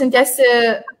Malaysia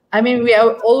sentiasa, we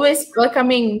are always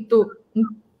welcoming to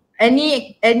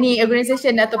any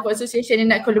organisation ataupun association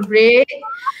yang nak collaborate.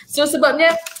 So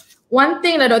sebabnya one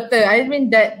thing lah doktor,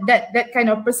 that kind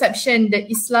of perception, the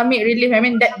Islamic relief,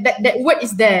 that word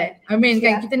is there. Kan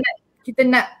kita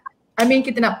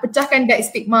nak pecahkan that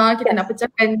stigma, kita nak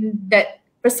pecahkan that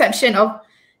perception of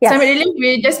Islamic relief. We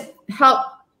just help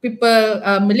people,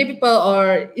 Malay people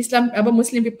or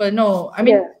Muslim people. No,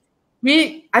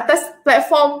 we atas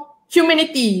platform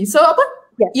humanity. So apa?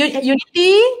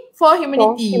 Unity for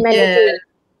humanity.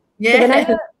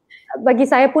 Sebenarnya bagi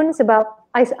saya pun sebab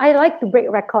I like to break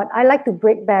record. I like to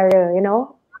break barrier, you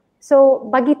know. So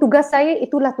bagi tugas saya,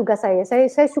 itulah tugas saya.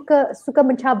 Saya suka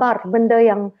mencabar benda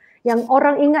yang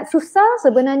orang ingat susah,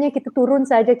 sebenarnya kita turun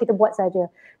saja, kita buat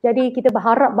saja. Jadi kita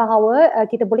berharap bahawa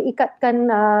kita boleh ikatkan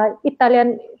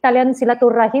talian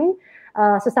silaturahim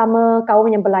sesama kaum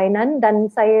yang berlainan,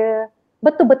 dan saya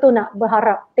betul-betul nak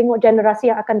berharap tengok generasi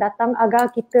yang akan datang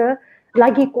agar kita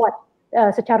lagi kuat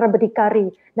secara berdikari,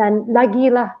 dan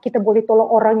lagilah kita boleh tolong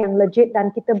orang yang legit,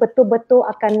 dan kita betul-betul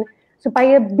akan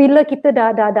supaya bila kita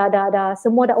dah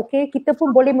semua dah okey, kita pun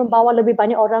boleh membawa lebih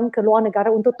banyak orang ke luar negara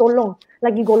untuk tolong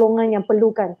lagi golongan yang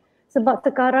perlukan. Sebab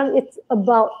sekarang it's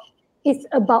about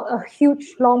a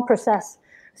huge long process.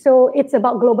 So it's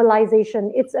about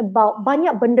globalization, it's about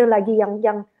banyak benda lagi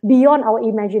yang beyond our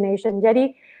imagination.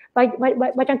 Jadi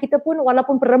macam kita pun,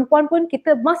 walaupun perempuan pun,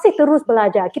 kita masih terus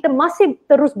belajar, kita masih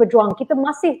terus berjuang, kita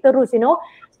masih terus, you know.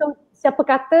 So siapa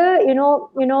kata, you know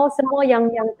semua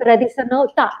yang tradisional,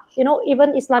 tak, you know,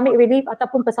 even Islamic Relief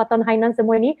ataupun Persatuan Hainan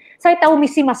semua ini, saya tahu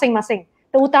misi masing-masing.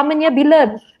 Terutamanya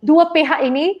bila dua pihak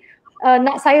ini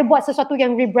nak saya buat sesuatu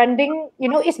yang rebranding, you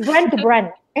know, it's brand to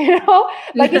brand, you know.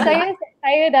 Bagi saya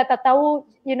dah tak tahu,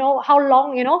 you know, how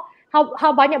long, you know,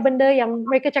 how banyak benda yang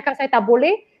mereka cakap saya tak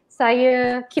boleh,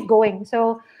 saya keep going.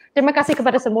 So terima kasih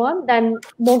kepada semua, dan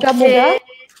moga-moga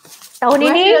tahun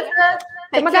ini,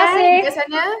 terima kasih.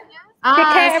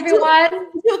 Take care everyone.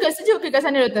 Sejuk ke kat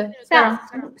sana doktor?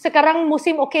 Sekarang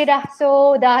musim okey dah.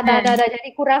 So dah jadi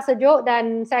kurang sejuk,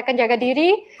 dan saya akan jaga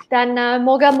diri, dan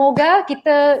moga-moga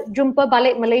kita jumpa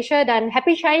balik Malaysia, dan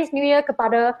Happy Chinese New Year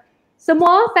kepada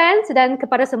semua fans dan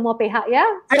kepada semua pihak, ya.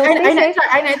 So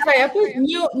I nak try apa?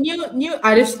 New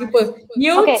ada lupa.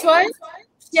 New Chuan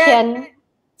Qian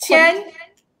Kun.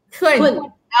 Kun.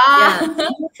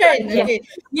 Okay.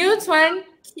 New Chuan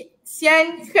Qian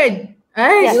Kun.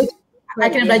 I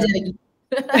kena belajar lagi.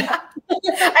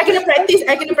 I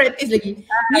kena practice lagi.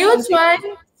 New Chuan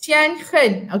Qian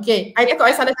Kun. Okay, I takut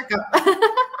I salah cakap.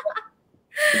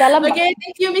 Okay,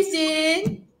 thank you Miss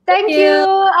Jean. Thank you.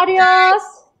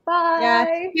 Adios. Bye. Yeah,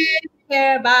 take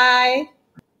care. Bye.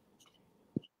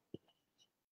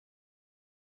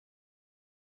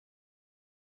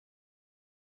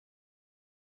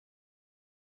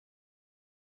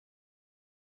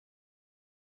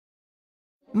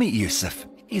 Meet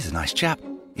Yusuf. He's a nice chap.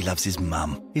 He loves his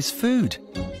mum, his food,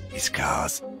 his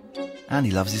cars, and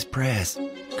he loves his prayers.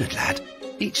 Good lad.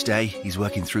 Each day he's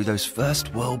working through those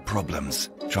first world problems,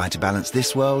 trying to balance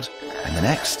this world and the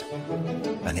next.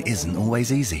 And it isn't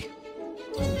always easy.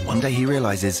 One day he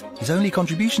realizes his only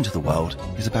contribution to the world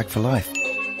is a bag for life.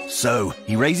 So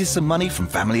he raises some money from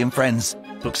family and friends,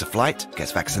 books a flight,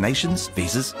 gets vaccinations,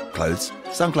 visas, clothes,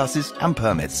 sunglasses and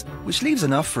permits, which leaves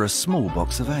enough for a small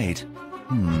box of aid.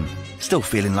 Still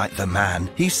feeling like the man,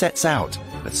 he sets out,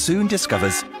 but soon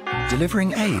discovers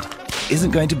delivering aid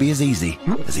isn't going to be as easy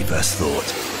as he first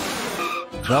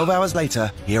thought. 12 hours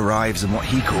later, he arrives in what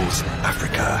he calls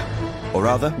Africa, or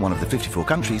rather, one of the 54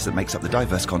 countries that makes up the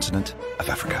diverse continent of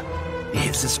Africa. He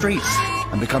hits the streets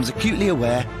and becomes acutely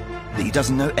aware that he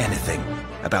doesn't know anything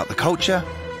about the culture,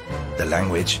 the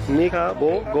language, and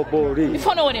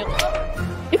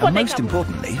most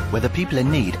importantly, where the people in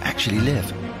need actually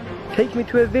live. Take me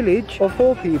to a village of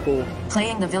 4 people.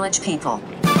 Playing the village people.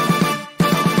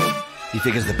 He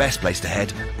figures the best place to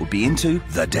head would be into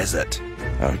the desert.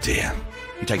 Oh dear.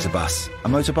 He takes a bus, a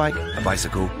motorbike, a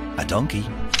bicycle, a donkey,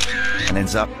 and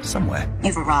ends up somewhere.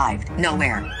 You've arrived.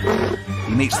 Nowhere.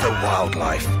 He meets the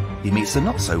wildlife. He meets the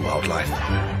not-so-wildlife.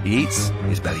 He eats,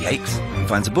 his belly aches, he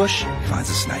finds a bush, he finds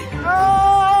a snake.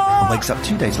 And wakes up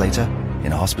 2 days later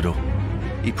in a hospital.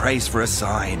 He prays for a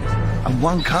sign, and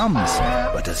one comes.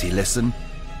 But does he listen?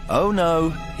 Oh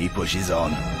no, he pushes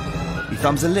on. He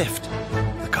thumbs a lift.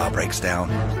 The car breaks down.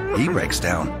 He breaks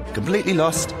down. Completely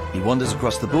lost, he wanders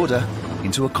across the border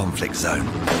into a conflict zone.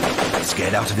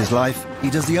 Scared out of his life, he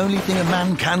does the only thing a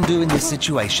man can do in this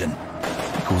situation.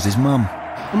 He calls his mum.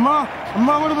 Amma,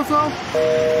 what was wrong?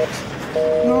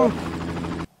 No.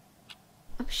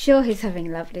 I'm sure he's having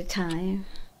a lovely time.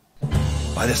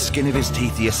 By the skin of his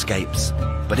teeth he escapes.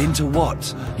 But into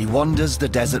what? He wanders the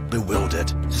desert bewildered.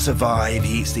 To survive,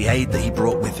 he eats the aid that he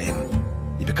brought with him.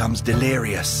 He becomes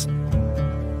delirious.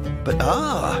 But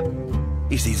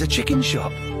he sees a chicken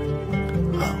shop.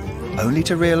 Only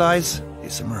to realise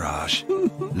it's a mirage.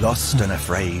 Lost and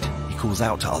afraid, he calls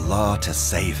out to Allah to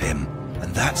save him.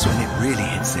 And that's when it really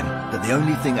hits him that the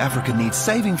only thing Africa needs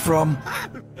saving from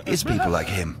is people like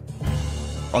him.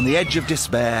 On the edge of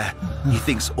despair, he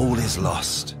thinks all is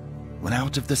lost, when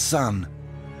out of the sun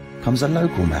comes a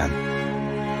local man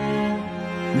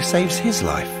who saves his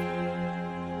life.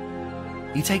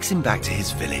 He takes him back to his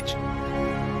village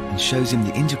and shows him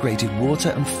the integrated water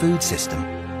and food system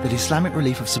that Islamic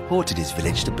Relief have supported his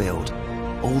village to build,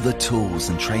 all the tools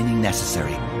and training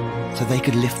necessary so they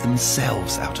could lift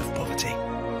themselves out of poverty.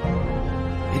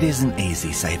 It isn't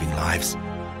easy saving lives,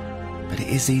 but it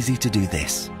is easy to do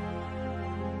this.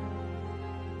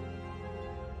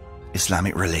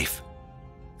 Islamic Relief,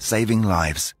 saving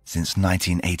lives since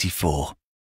 1984.